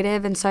on the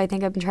negative. And so I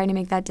think I've been trying to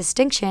make that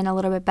distinction a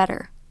little bit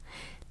better.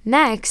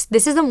 Next,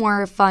 this is the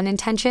more fun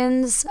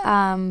intentions.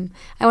 I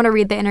want to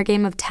read The Inner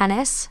Game of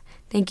Tennis.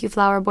 Thank you,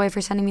 Flower Boy,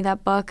 for sending me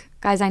that book.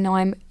 Guys, I know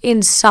I'm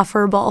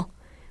insufferable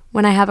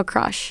when I have a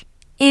crush.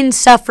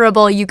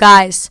 Insufferable, you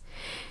guys.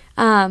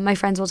 My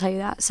friends will tell you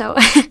that. So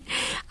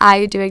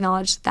I do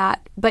acknowledge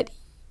that. But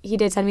he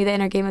did send me The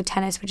Inner Game of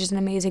Tennis, which is an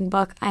amazing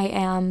book. I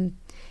am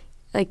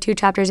like 2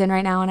 chapters in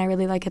right now, and I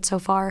really like it so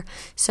far.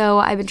 So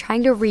I've been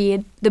trying to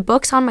read the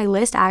books on my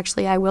list.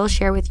 Actually, I will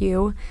share with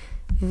you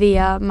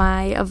via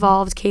my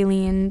Evolved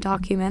Cailin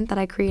document that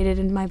I created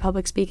in my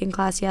public speaking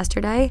class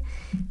yesterday.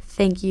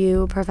 Thank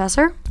you,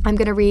 Professor. I'm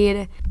going to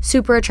read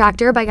Super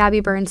Attractor by Gabby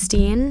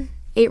Bernstein,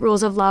 8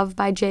 Rules of Love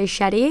by Jay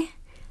Shetty,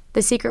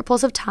 The Secret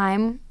Pulse of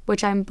Time,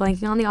 which I'm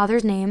blanking on the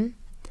author's name,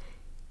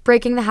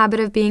 Breaking the Habit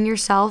of Being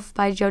Yourself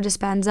by Joe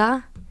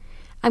Dispenza.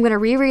 I'm going to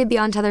reread The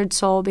Untethered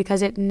Soul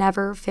because it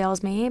never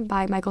fails me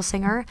by Michael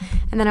Singer.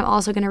 And then I'm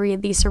also going to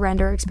read The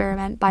Surrender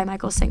Experiment by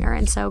Michael Singer.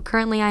 And so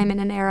currently I'm in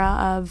an era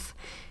of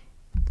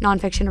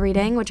nonfiction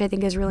reading, which I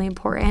think is really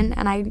important.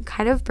 And I'm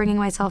kind of bringing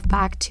myself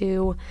back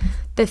to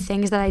the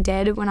things that I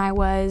did when I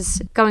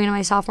was going into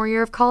my sophomore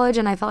year of college.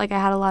 And I felt like I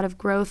had a lot of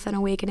growth and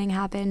awakening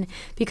happen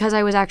because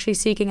I was actually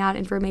seeking out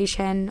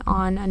information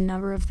on a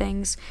number of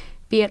things,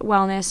 be it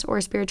wellness or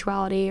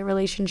spirituality,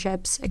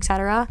 relationships,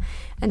 etc.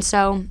 And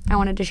so I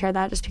wanted to share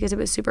that just because it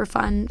was super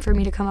fun for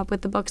me to come up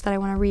with the books that I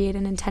want to read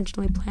and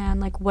intentionally plan,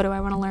 like, what do I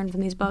want to learn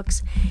from these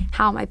books?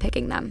 How am I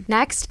picking them?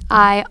 Next,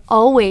 I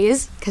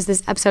always, because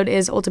this episode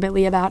is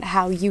ultimately about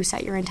how you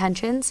set your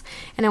intentions,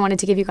 and I wanted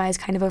to give you guys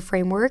kind of a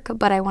framework,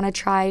 but I want to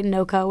try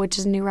Noco, which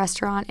is a new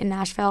restaurant in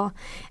Nashville.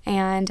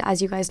 And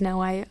as you guys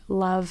know, I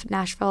love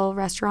Nashville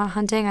restaurant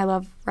hunting. I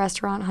love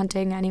restaurant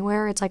hunting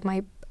anywhere. It's like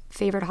my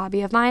favorite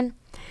hobby of mine.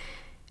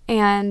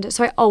 And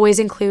so I always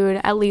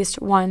include at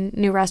least one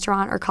new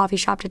restaurant or coffee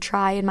shop to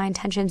try in my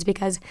intentions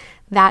because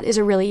that is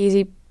a really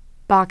easy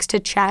box to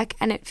check,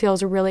 and it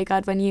feels really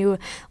good when you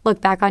look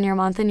back on your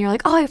month and you're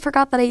like, oh, I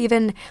forgot that I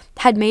even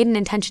had made an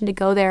intention to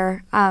go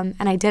there, and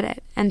I did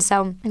it. And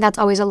so that's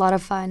always a lot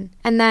of fun.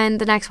 And then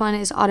the next one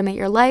is automate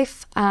your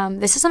life.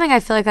 This is something I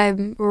feel like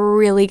I'm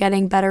really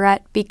getting better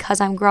at because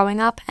I'm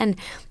growing up, and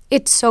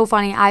it's so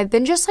funny. I've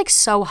been just like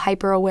so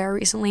hyper aware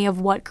recently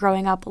of what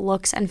growing up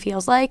looks and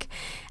feels like.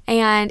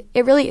 And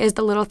it really is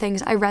the little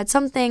things. I read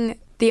something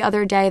the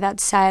other day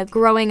that said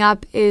growing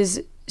up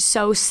is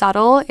so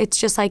subtle. It's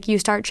just like you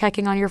start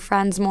checking on your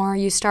friends more.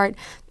 You start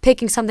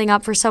picking something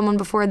up for someone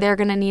before they're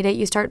going to need it.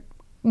 You start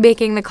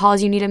making the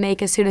calls you need to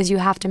make as soon as you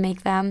have to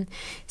make them.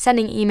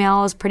 Sending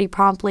emails pretty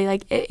promptly.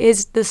 Like, it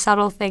is the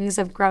subtle things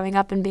of growing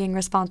up and being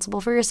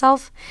responsible for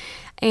yourself.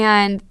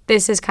 And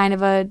this is kind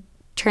of a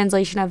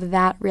translation of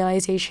that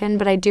realization,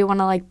 but I do want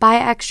to like buy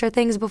extra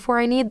things before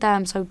I need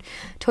them. So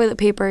toilet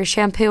paper,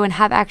 shampoo, and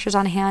have extras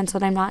on hand so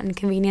that I'm not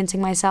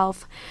inconveniencing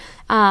myself.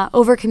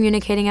 Over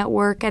communicating at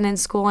work and in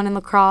school and in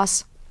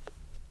lacrosse,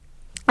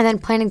 and then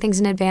planning things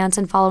in advance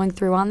and following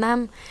through on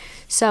them.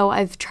 So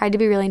I've tried to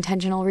be really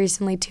intentional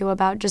recently too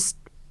about just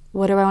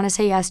what do I want to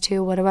say yes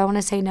to, what do I want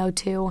to say no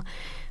to.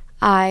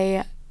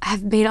 I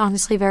have made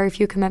honestly very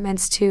few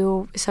commitments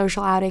to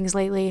social outings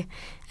lately,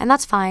 and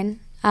that's fine.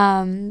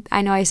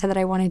 I know I said that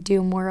I want to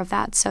do more of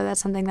that, so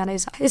that's something that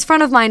is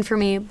front of mind for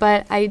me,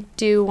 but I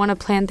do want to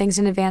plan things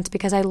in advance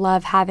because I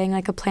love having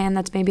like a plan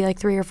that's maybe like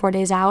 3 or 4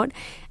 days out,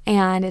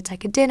 and it's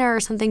like a dinner or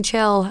something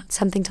chill,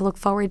 something to look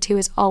forward to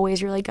is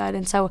always really good.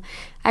 And so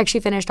I actually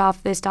finished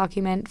off this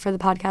document for the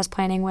podcast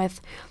planning with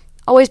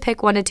always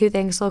pick 1 to 2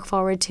 things to look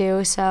forward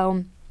to.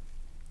 So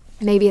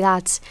maybe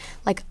that's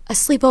like a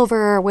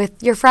sleepover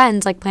with your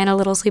friends, like plan a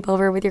little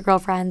sleepover with your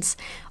girlfriends,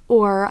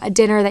 or a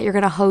dinner that you're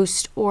going to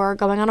host, or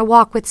going on a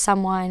walk with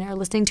someone, or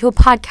listening to a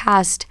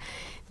podcast.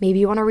 Maybe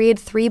you want to read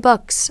 3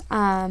 books.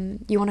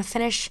 You want to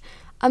finish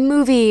a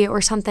movie or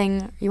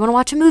something. You want to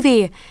watch a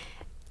movie.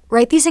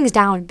 Write these things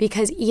down,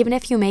 because even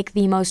if you make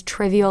the most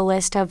trivial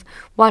list of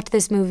watch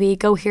this movie,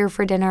 go here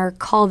for dinner,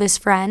 call this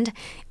friend,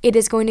 it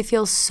is going to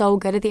feel so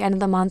good at the end of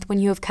the month when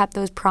you have kept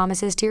those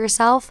promises to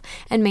yourself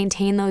and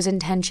maintain those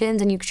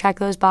intentions, and you check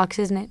those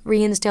boxes and it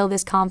reinstill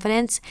this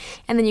confidence.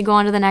 And then you go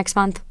on to the next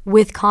month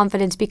with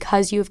confidence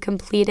because you've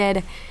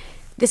completed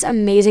this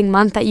amazing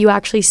month that you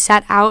actually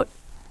set out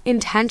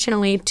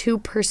intentionally to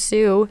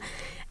pursue.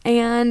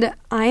 And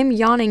I'm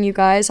yawning, you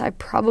guys. I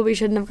probably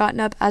shouldn't have gotten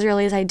up as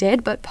early as I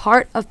did, but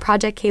part of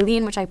Project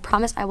Cailin, which I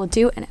promise I will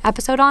do an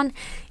episode on,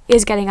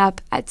 is getting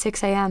up at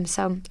 6 a.m.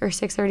 or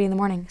 6:30 in the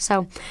morning.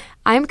 So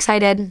I'm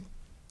excited.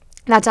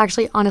 That's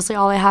actually honestly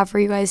all I have for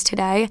you guys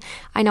today.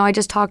 I know I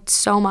just talked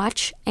so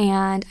much,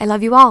 and I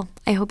love you all.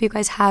 I hope you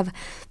guys have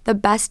the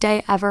best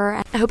day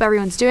ever. I hope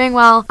everyone's doing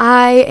well.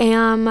 I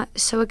am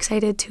so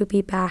excited to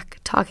be back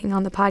talking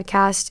on the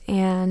podcast,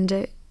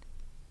 and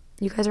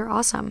you guys are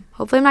awesome.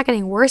 Hopefully I'm not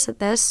getting worse at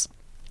this.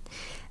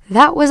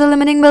 That was a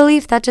limiting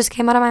belief that just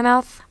came out of my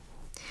mouth.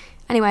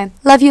 Anyway,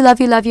 love you,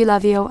 love you, love you,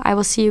 love you. I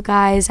will see you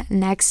guys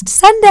next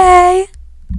Sunday.